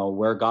was,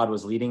 where God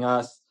was leading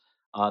us,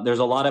 there's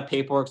a lot of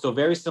paperwork. So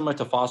very similar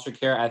to foster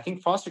care. I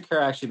think foster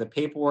care, actually, the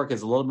paperwork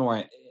is a little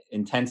more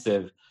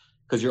intensive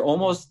because you're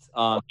almost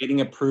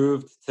getting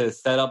approved to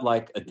set up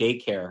like a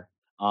daycare.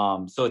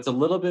 So it's a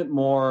little bit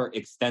more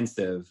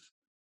extensive,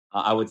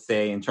 I would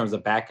say, in terms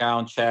of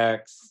background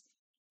checks,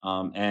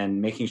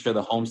 and making sure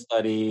the home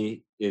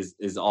study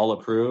is all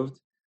approved.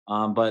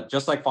 But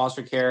just like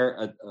foster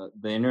care,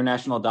 the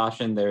international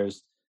adoption,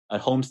 there's a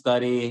home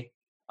study.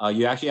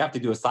 You actually have to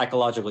do a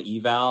psychological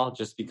eval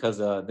just because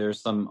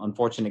there's some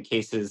unfortunate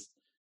cases,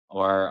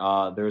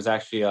 or there was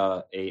actually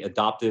a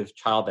adoptive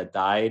child that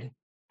died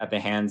at the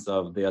hands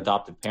of the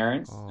adoptive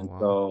parents. Oh, And wow.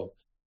 so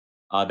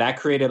that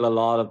created a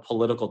lot of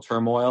political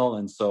turmoil,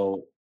 and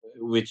so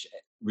which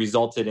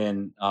resulted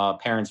in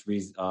parents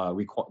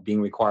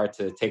being required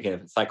to take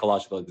a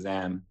psychological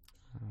exam.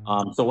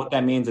 So what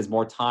that means is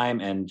more time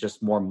and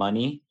just more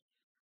money.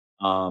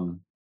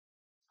 Um,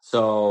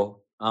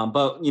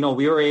 but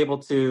we were able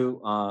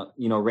to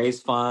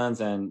raise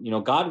funds,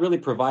 and God really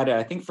provided.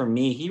 I think for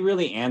me, He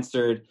really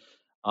answered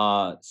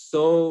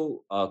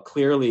so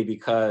clearly,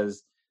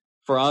 because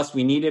for us,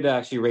 we needed to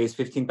actually raise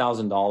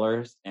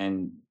 $15,000,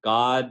 and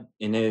God,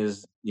 in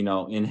His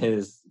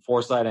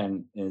foresight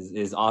and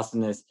His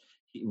awesomeness,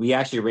 we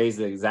actually raised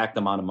the exact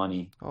amount of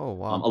money. Oh,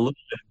 wow. A little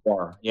bit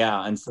more,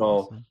 yeah. And so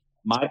Awesome.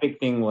 my big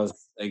thing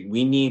was, like,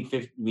 we need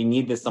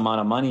this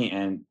amount of money,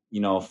 and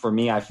for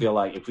me, I feel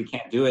like if we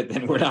can't do it,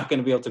 then we're not going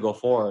to be able to go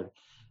forward.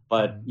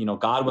 But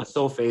God was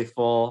so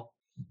faithful.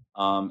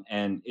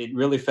 And it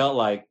really felt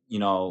like,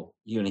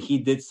 He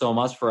did so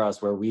much for us,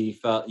 where we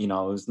felt, it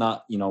was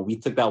not, we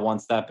took that one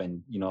step,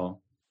 and,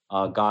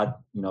 God,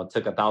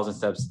 took 1,000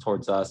 steps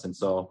towards us. And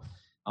so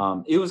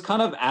it was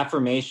kind of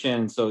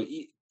affirmation. So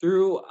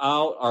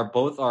throughout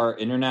both our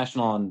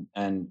international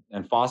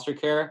and foster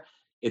care,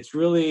 it's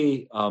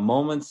really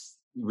moments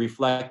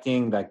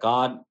reflecting that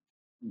God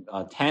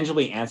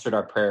tangibly answered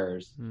our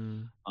prayers.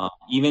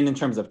 Even in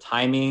terms of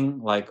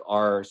timing, like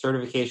our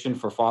certification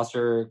for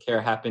foster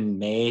care happened in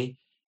May,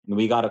 and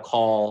we got a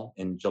call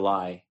in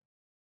July.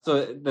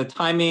 So the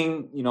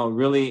timing,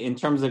 really, in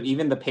terms of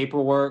even the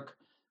paperwork,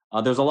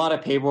 there's a lot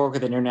of paperwork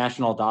with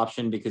international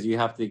adoption, because you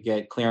have to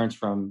get clearance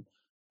from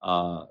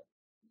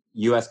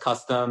U.S.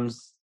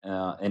 Customs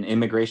and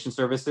Immigration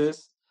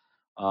Services.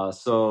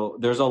 So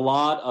there's a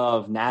lot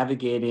of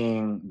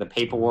navigating the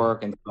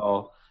paperwork. And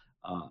so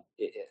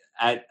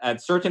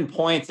at certain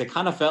points, it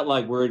kind of felt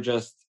like we're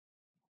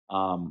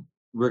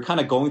kind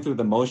of going through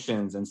the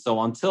motions. And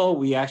so until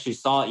we actually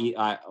saw,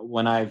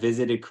 when I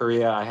visited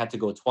Korea, I had to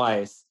go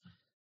twice.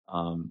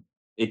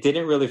 It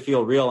didn't really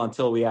feel real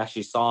until we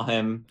actually saw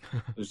him.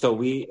 So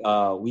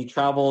we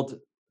traveled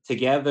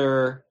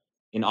together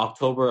in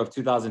October of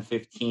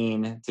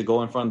 2015 to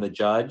go in front of the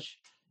judge.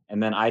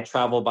 And then I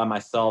traveled by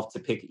myself to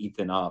pick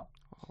Ethan up.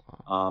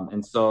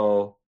 And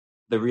so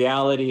the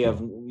reality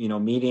of,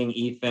 meeting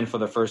Ethan for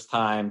the first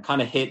time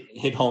kind of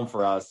hit home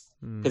for us,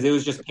 because it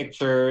was just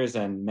pictures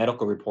and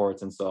medical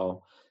reports. And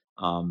so,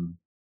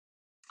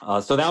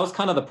 so that was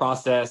kind of the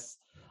process.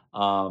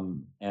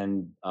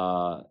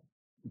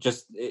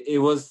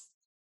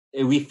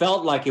 We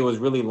felt like it was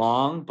really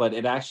long, but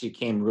it actually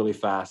came really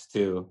fast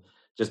too,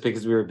 just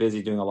because we were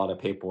busy doing a lot of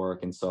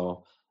paperwork. And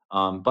so,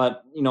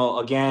 but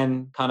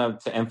again, kind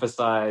of to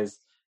emphasize,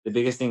 the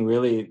biggest thing,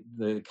 really,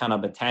 the kind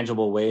of the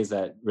tangible ways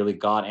that really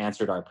God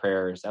answered our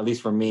prayers, at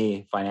least for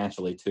me,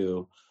 financially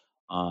too.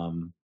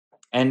 And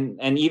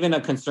even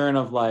a concern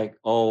of like,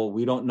 oh,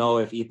 we don't know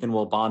if Ethan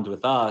will bond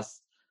with us.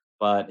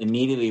 But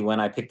immediately when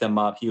I picked him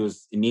up, he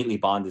was immediately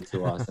bonded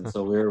to us. And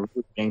so we were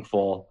really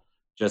thankful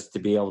just to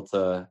be able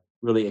to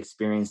really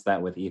experience that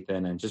with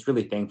Ethan, and just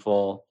really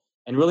thankful,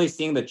 and really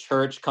seeing the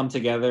church come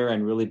together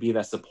and really be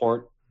that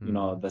support,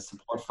 the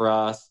support for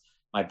us,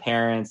 my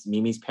parents,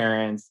 Mimi's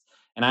parents.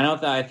 And I know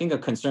that I think a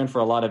concern for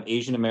a lot of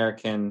Asian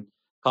American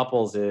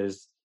couples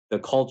is the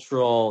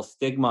cultural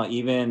stigma,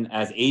 even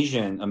as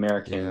Asian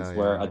Americans,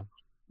 where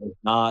it's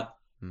not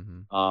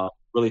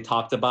really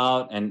talked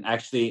about, and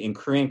actually in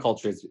Korean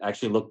culture, it's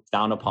actually looked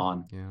down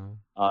upon.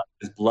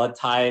 This blood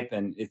type,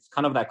 and it's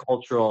kind of that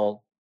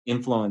cultural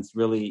influence,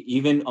 really,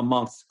 even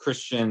amongst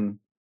Christians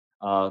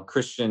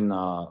within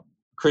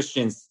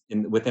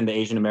the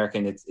Asian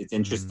American. It's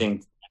interesting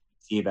to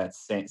see that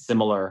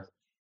similar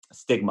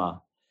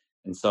stigma.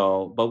 And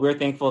so, but we're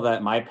thankful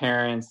that my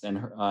parents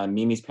and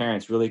Mimi's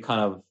parents really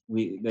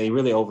they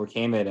really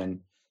overcame it and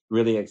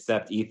really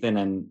accept Ethan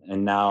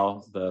and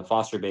now the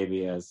foster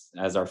baby as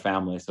our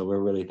family. So we're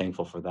really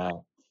thankful for that.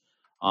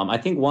 I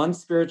think one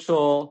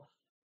spiritual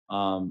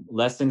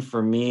lesson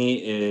for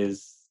me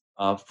is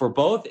for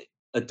both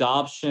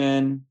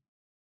adoption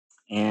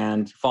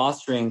and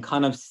fostering,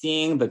 kind of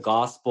seeing the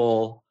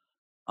gospel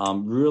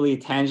really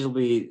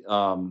tangibly.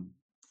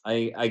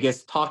 I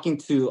guess talking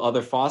to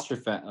other foster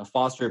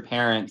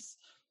parents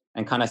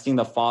and kind of seeing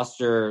the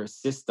foster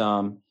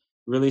system,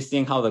 really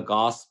seeing how the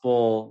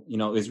gospel,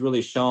 is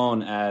really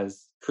shown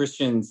as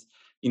Christians,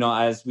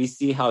 as we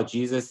see how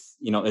Jesus,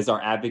 is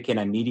our advocate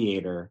and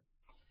mediator.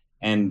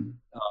 And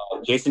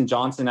Jason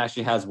Johnson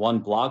actually has one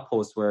blog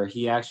post where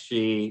he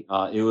actually,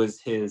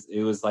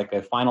 it was like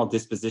a final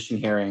disposition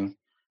hearing,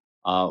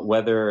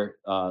 whether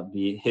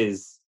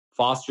his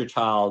foster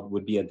child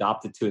would be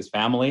adopted to his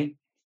family.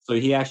 So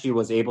he actually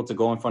was able to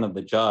go in front of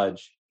the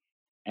judge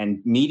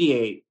and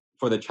mediate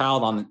for the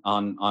child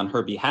on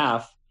her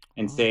behalf.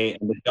 and say,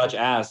 and the judge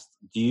asked,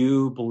 do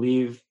you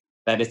believe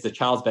that it's the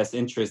child's best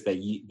interest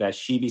that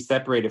she be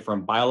separated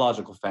from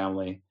biological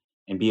family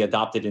and be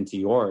adopted into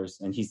yours?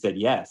 And he said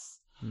yes.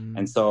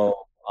 And so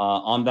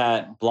on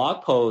that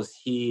blog post,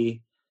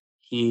 he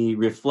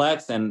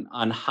reflects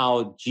on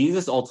how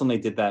Jesus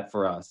ultimately did that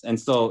for us. And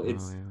so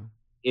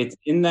it's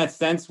in that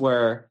sense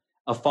where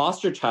a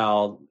foster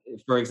child,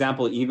 for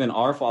example, even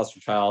our foster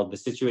child, the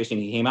situation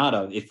he came out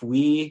of, if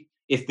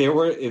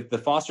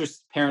the foster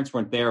parents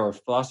weren't there or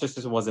foster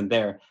system wasn't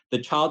there, the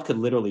child could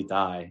literally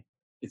die.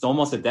 It's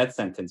almost a death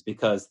sentence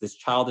because this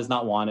child is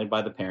not wanted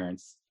by the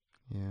parents.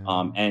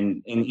 Yeah.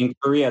 And in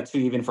Korea too,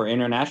 even for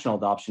international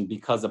adoption,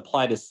 because the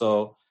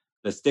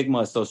stigma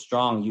is so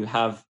strong, you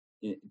have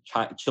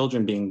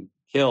children being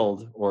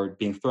killed or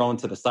being thrown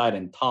to the side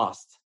and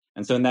tossed.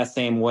 And so in that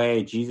same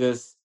way,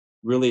 Jesus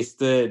really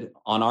stood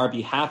on our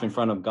behalf in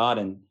front of God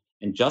and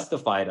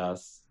justified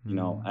us,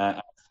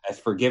 as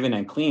forgiven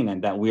and clean,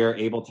 and that we are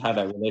able to have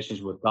that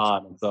relationship with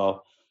God. And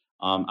so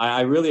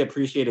I really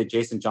appreciated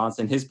Jason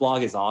Johnson. His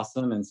blog is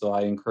awesome. And so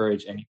I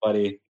encourage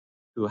anybody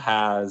who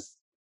has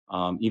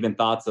even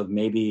thoughts of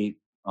maybe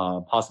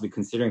possibly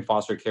considering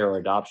foster care or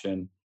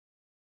adoption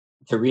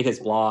to read his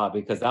blog,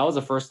 because that was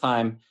the first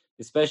time,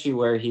 especially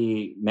where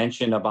he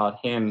mentioned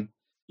about him,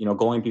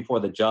 going before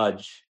the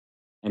judge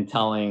and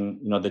telling,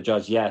 the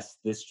judge, yes,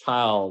 this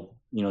child,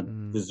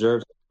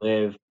 deserves to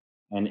live,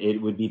 and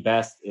it would be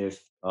best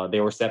if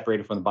they were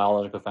separated from the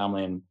biological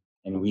family and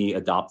we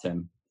adopt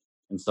him.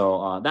 And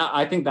so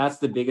I think that's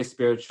the biggest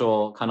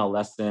spiritual kind of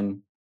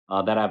lesson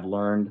that I've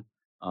learned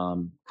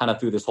kind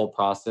of through this whole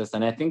process.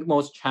 And I think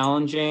most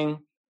challenging,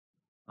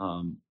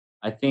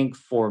 I think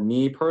for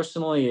me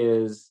personally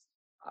is,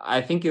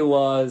 I think it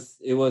was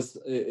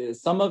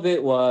some of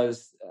it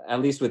was,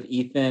 at least with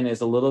Ethan,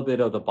 is a little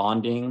bit of the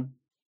bonding.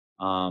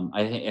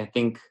 I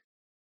think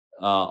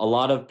a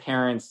lot of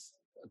parents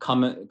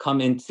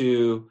come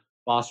into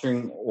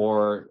fostering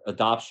or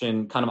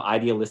adoption kind of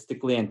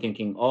idealistically and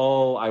thinking,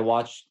 oh, I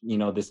watched,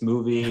 this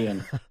movie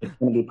and it's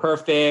going to be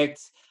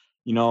perfect,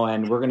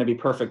 and we're going to be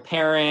perfect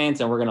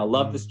parents and we're going to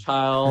love this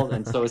child.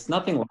 And so it's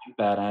nothing like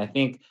that. And I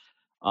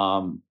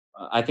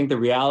think the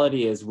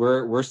reality is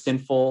we're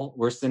sinful,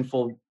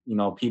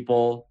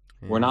 people.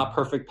 Yeah. We're not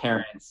perfect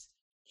parents.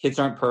 Kids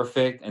aren't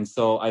perfect. And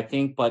so I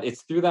think, but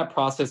it's through that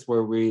process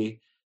where we're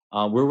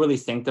really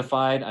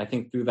sanctified, I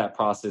think, through that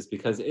process,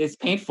 because it's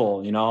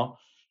painful,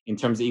 in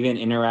terms of even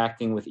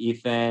interacting with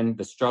Ethan,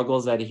 the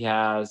struggles that he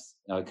has,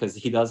 because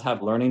he does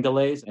have learning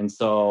delays. And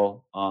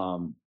so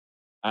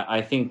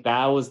I think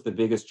that was the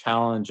biggest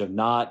challenge of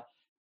not,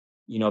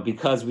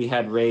 because we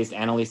had raised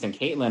Annalise and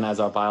Caitlin as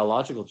our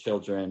biological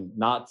children,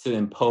 not to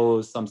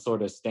impose some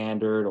sort of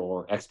standard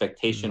or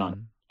expectation on it.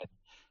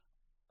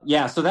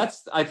 Yeah, so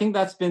I think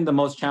that's been the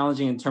most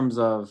challenging in terms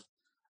of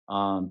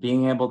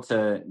being able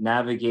to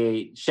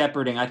navigate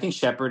shepherding. I think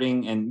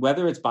shepherding, and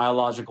whether it's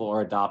biological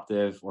or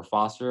adoptive or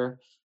foster,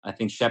 I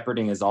think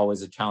shepherding is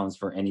always a challenge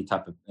for any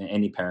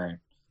parent.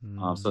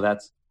 So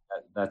that's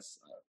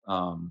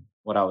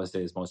what I would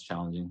say is most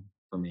challenging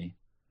for me.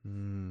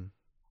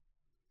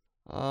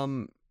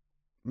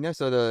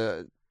 So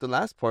the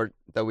last part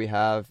that we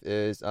have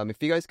is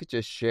if you guys could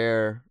just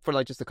share for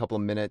like just a couple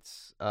of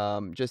minutes,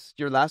 just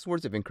your last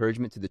words of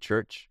encouragement to the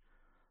church.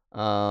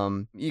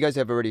 You guys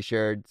have already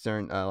shared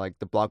certain like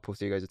the blog post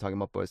that you guys are talking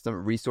about, but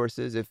some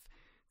resources if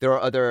there are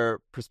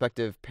other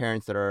prospective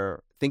parents that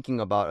are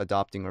thinking about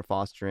adopting or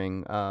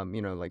fostering,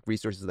 like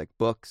resources like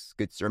books,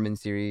 good sermon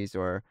series,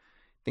 or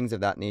things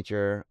of that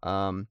nature.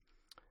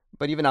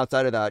 But even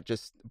outside of that,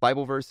 just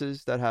Bible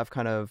verses that have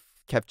kind of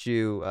kept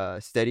you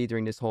steady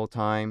during this whole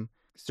time,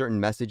 certain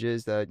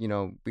messages that,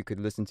 we could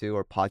listen to,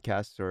 or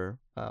podcasts or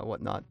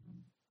whatnot.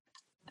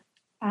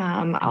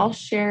 I'll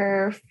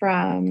share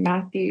from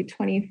Matthew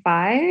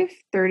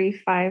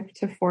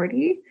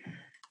 25:35-40.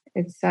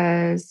 It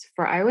says,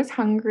 "For I was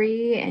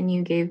hungry and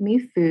you gave me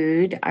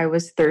food. I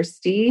was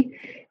thirsty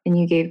and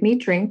you gave me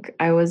drink.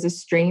 I was a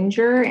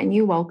stranger and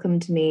you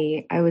welcomed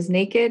me. I was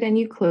naked and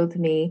you clothed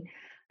me.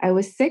 I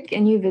was sick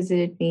and you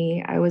visited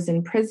me. I was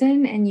in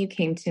prison and you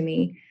came to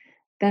me."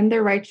 Then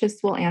the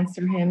righteous will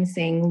answer him,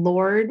 saying,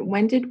 "Lord,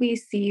 when did we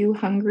see you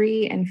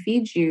hungry and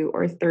feed you,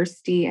 or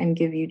thirsty and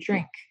give you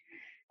drink?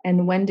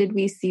 And when did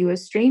we see you a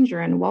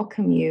stranger and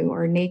welcome you,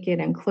 or naked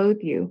and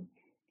clothe you?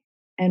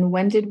 And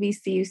when did we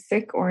see you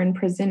sick or in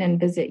prison and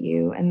visit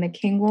you?" And the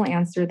king will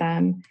answer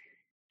them,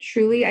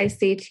 "Truly I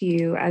say to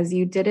you, as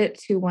you did it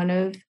to one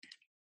of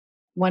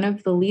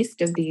the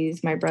least of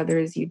these, my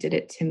brothers, you did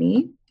it to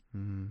me."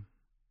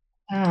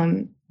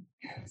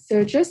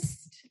 So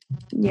just,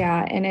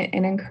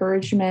 an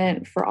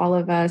encouragement for all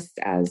of us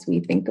as we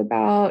think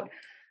about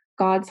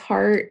God's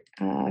heart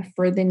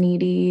for the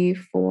needy,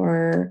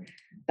 for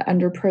the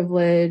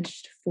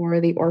underprivileged, for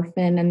the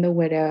orphan and the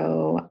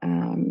widow,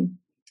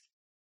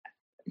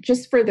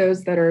 just for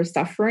those that are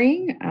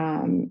suffering.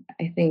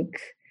 I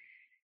think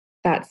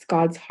that's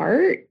God's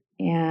heart.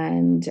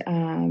 And,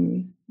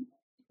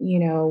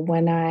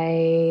 when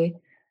I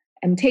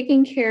am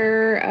taking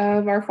care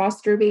of our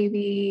foster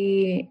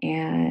baby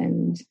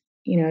and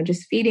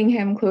just feeding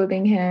him,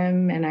 clothing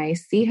him, and I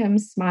see him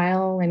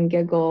smile and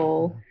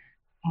giggle.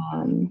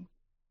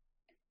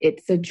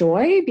 It's a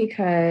joy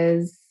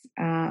because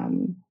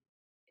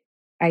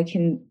I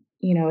can,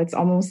 it's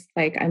almost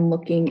like I'm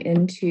looking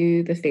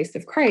into the face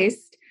of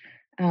Christ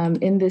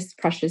in this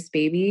precious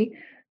baby.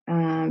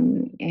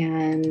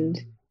 And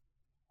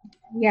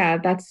yeah,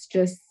 that's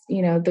just,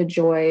 the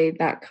joy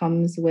that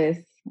comes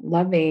with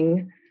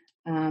loving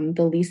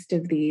the least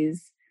of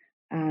these,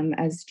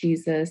 as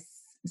Jesus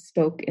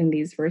spoke in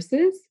these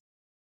verses.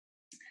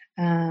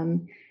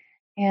 And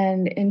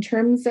in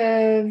terms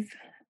of,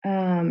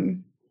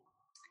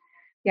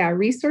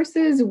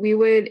 resources, we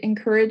would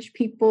encourage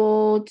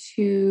people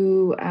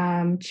to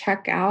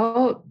check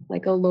out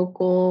like a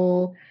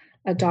local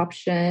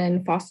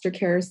adoption foster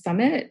care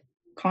summit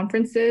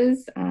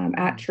conferences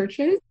at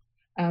churches.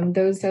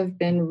 Those have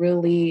been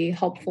really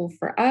helpful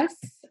for us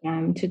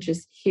to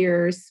just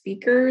hear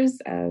speakers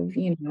of,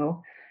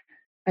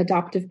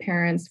 adoptive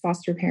parents,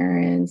 foster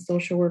parents,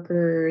 social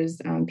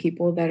workers,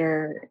 people that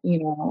are,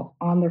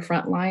 on the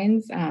front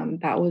lines.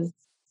 That was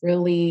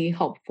really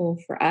helpful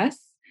for us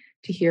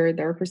to hear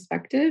their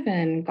perspective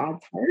and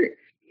God's heart.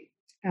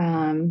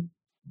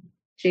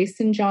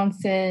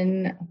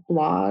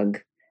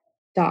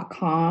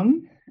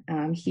 JasonJohnsonblog.com.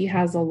 He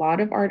has a lot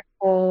of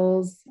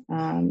articles,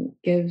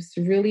 gives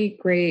really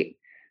great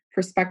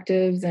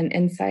perspectives and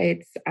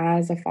insights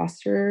as a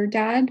foster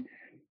dad,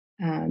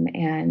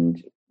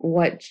 and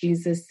what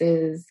Jesus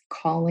is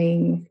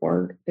calling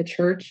for the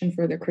church and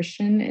for the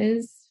Christian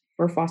is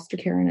for foster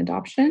care and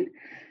adoption.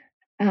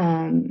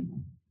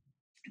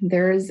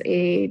 There's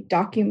a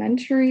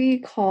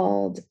documentary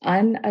called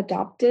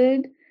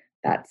Unadopted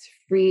that's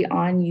free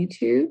on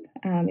YouTube.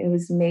 It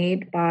was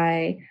made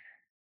by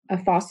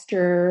a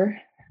foster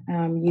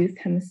youth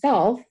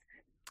himself.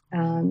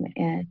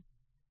 And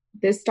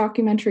this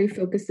documentary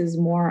focuses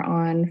more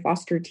on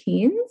foster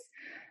teens,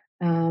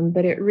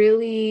 but it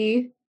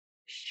really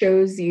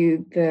shows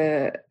you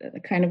the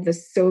kind of the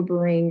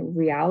sobering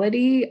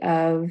reality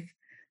of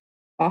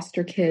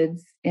foster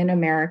kids in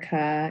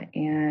America.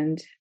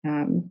 And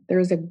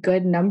there's a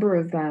good number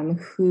of them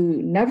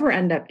who never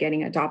end up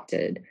getting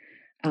adopted.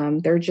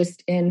 They're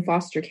just in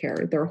foster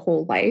care their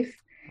whole life,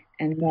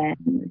 and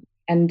then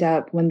end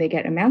up, when they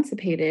get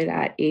emancipated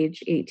at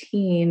age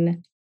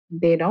 18,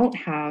 they don't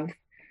have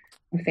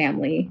a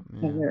family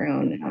of their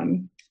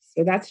own.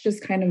 So that's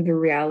just kind of the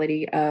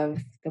reality of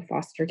the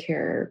foster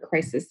care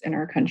crisis in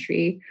our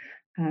country.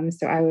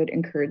 So I would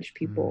encourage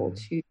people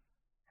to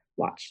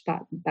watch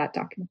that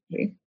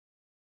documentary.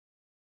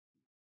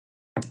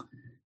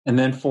 And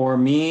then for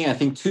me, I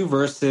think two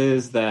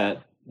verses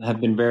that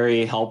have been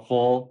very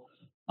helpful.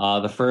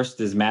 The first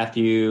is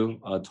Matthew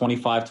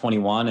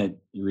 25:21. It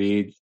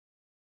reads,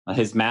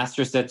 his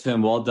master said to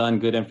him, well done,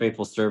 good and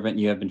faithful servant.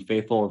 You have been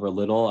faithful over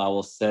little. I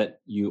will set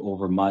you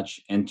over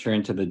much. Enter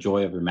into the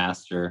joy of your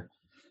master.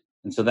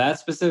 And so that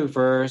specific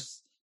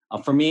verse,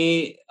 for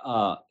me,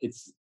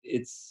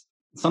 it's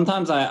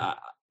sometimes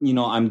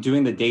I'm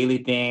doing the daily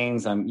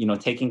things. I'm,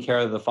 taking care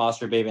of the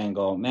foster baby and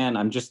go, man,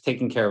 I'm just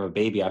taking care of a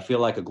baby. I feel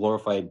like a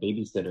glorified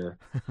babysitter.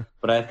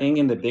 But I think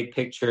in the big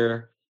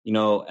picture,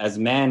 as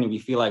men, we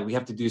feel like we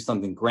have to do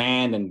something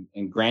grand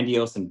and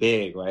grandiose and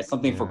big, right?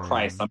 Something for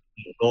Christ, something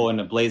to go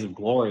in a blaze of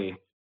glory.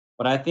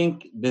 But I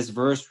think this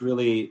verse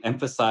really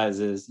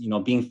emphasizes,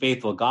 being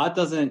faithful. God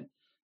doesn't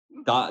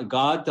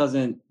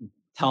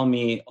tell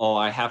me, oh,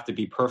 I have to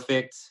be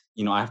perfect.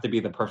 I have to be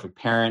the perfect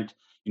parent.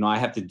 I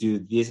have to do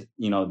these,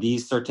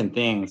 these certain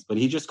things, but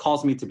he just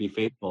calls me to be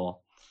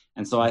faithful.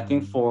 And so I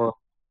think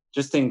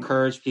just to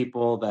encourage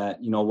people that,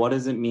 what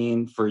does it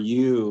mean for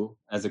you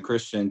as a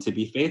Christian to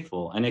be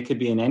faithful? And it could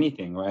be in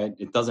anything, right?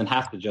 It doesn't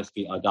have to just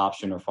be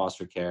adoption or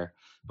foster care.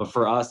 But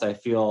for us, I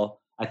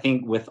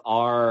think with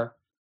our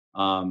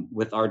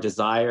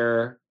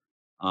desire,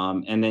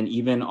 and then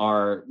even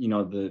our,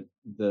 the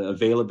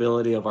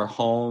availability of our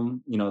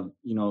home,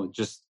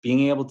 just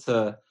being able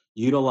to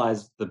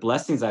utilize the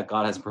blessings that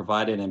God has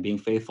provided and being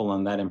faithful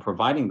in that and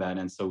providing that.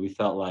 And so we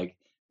felt like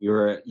we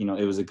were,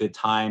 it was a good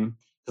time.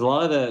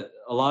 Because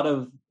a lot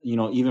of,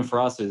 even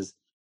for us is,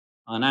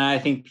 and I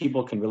think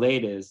people can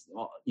relate is,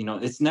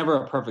 it's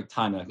never a perfect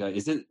time. Like,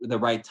 is it the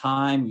right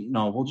time?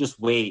 We'll just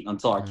wait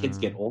until our kids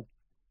get old.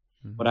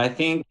 But I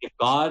think if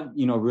God,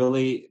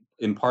 really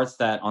imparts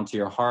that onto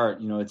your heart,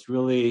 it's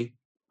really,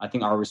 I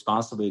think, our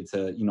responsibility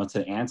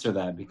to answer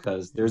that,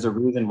 because there's a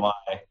reason why,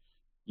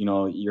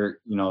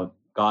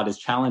 God is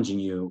challenging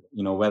you,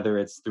 whether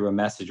it's through a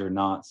message or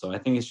not. So I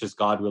think it's just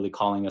God really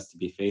calling us to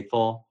be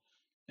faithful.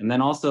 And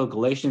then also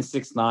Galatians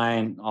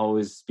 6:9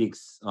 always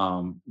speaks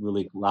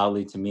really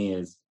loudly to me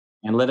is,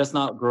 and let us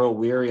not grow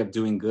weary of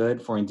doing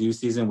good, for in due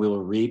season we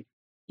will reap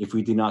if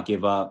we do not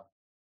give up.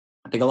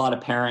 I think a lot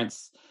of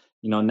parents,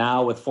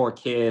 now with 4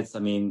 kids, I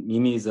mean,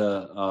 Mimi's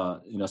a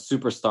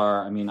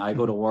superstar. I mean, I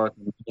go to work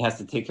and he has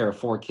to take care of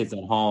 4 kids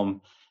at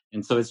home.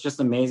 And so it's just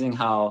amazing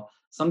how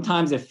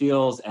sometimes it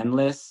feels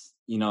endless,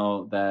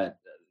 that,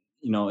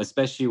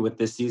 especially with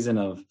this season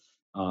of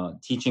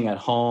teaching at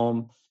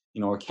home,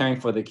 or caring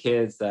for the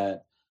kids,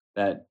 that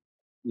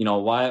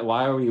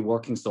why are we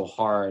working so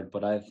hard?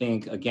 But I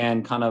think,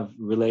 again, kind of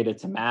related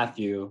to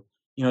Matthew,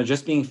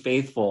 just being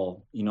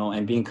faithful,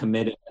 and being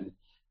committed.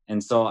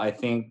 And so I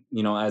think,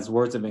 as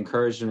words of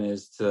encouragement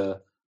is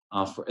to,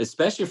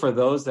 especially for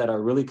those that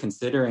are really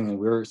considering, and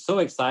we're so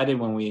excited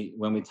when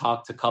we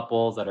talk to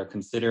couples that are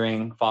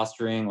considering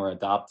fostering or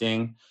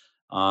adopting,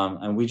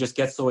 and we just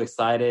get so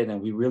excited,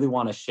 and we really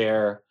want to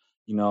share,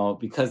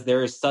 because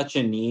there is such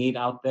a need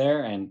out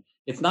there, and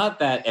it's not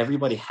that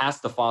everybody has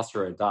to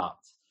foster or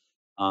adopt,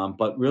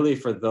 but really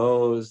for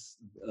those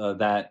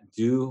that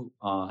do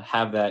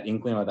have that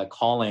inkling or that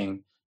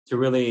calling to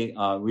really,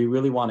 we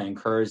really want to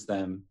encourage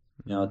them,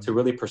 to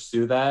really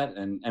pursue that.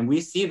 And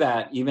we see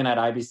that even at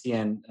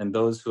IBC, and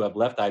those who have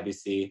left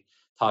IBC,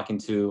 talking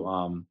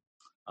to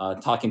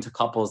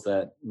couples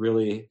that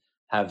really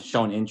have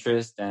shown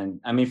interest. And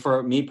I mean,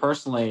 for me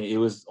personally, it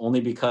was only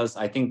because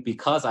I came to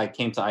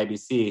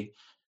IBC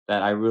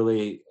that I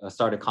really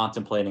started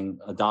contemplating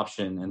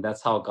adoption, and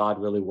that's how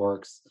God really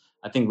works.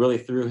 I think really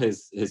through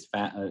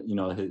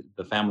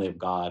the family of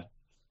God.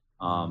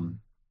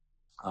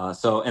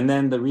 So, and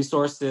then the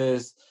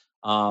resources,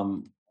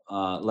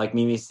 like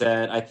Mimi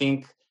said, I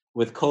think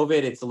with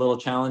COVID, it's a little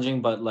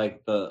challenging, but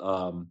like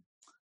the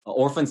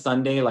Orphan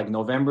Sunday, like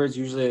November is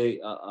usually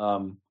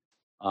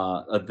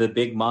the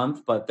big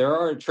month, but there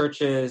are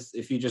churches,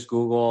 if you just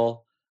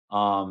Google,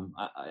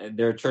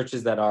 there are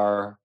churches that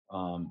are,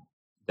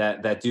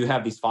 that do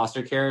have these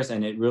foster cares,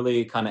 and it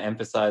really kind of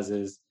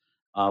emphasizes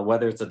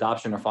whether it's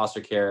adoption or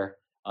foster care,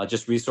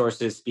 just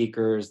resources,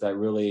 speakers that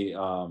really,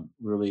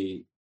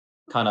 really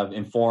kind of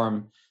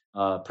inform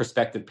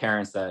prospective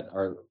parents that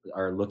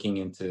are looking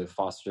into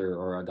foster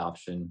or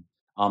adoption.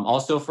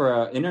 Also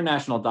for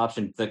international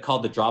adoption, they're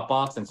called the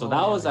Dropbox, and so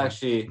that was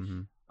actually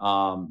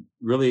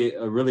really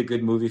a really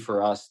good movie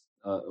for us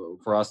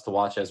to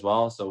watch as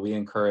well. So we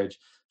encourage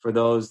for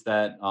those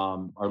that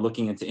are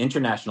looking into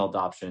international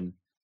adoption,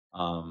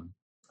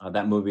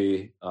 that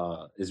movie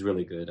is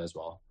really good as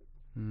well.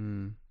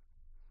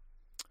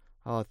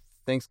 Oh,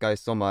 thanks guys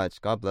so much.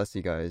 God bless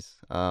you guys.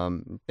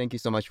 Thank you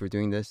so much for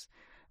doing this.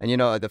 And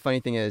the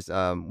funny thing is,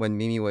 when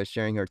Mimi was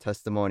sharing her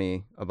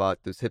testimony about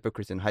those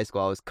hypocrites in high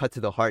school, I was cut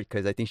to the heart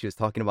because I think she was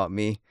talking about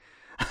me.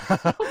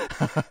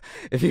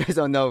 If you guys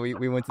don't know,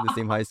 we went to the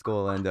same high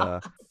school, and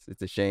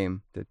it's a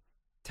shame, the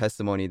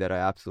testimony that I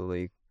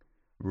absolutely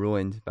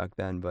ruined back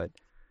then. But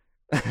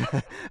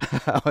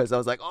I was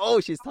like,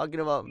 oh, she's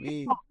talking about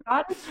me.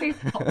 God is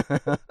faithful.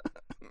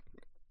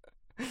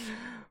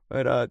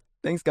 But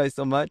thanks guys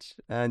so much.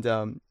 And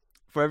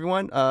for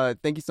everyone,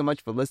 thank you so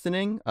much for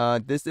listening.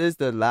 This is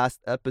the last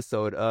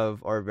episode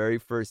of our very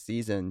first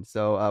season.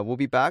 So we'll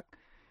be back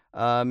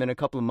in a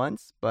couple of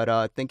months.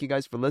 But thank you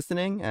guys for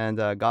listening, and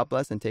God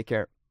bless and take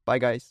care. Bye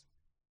guys.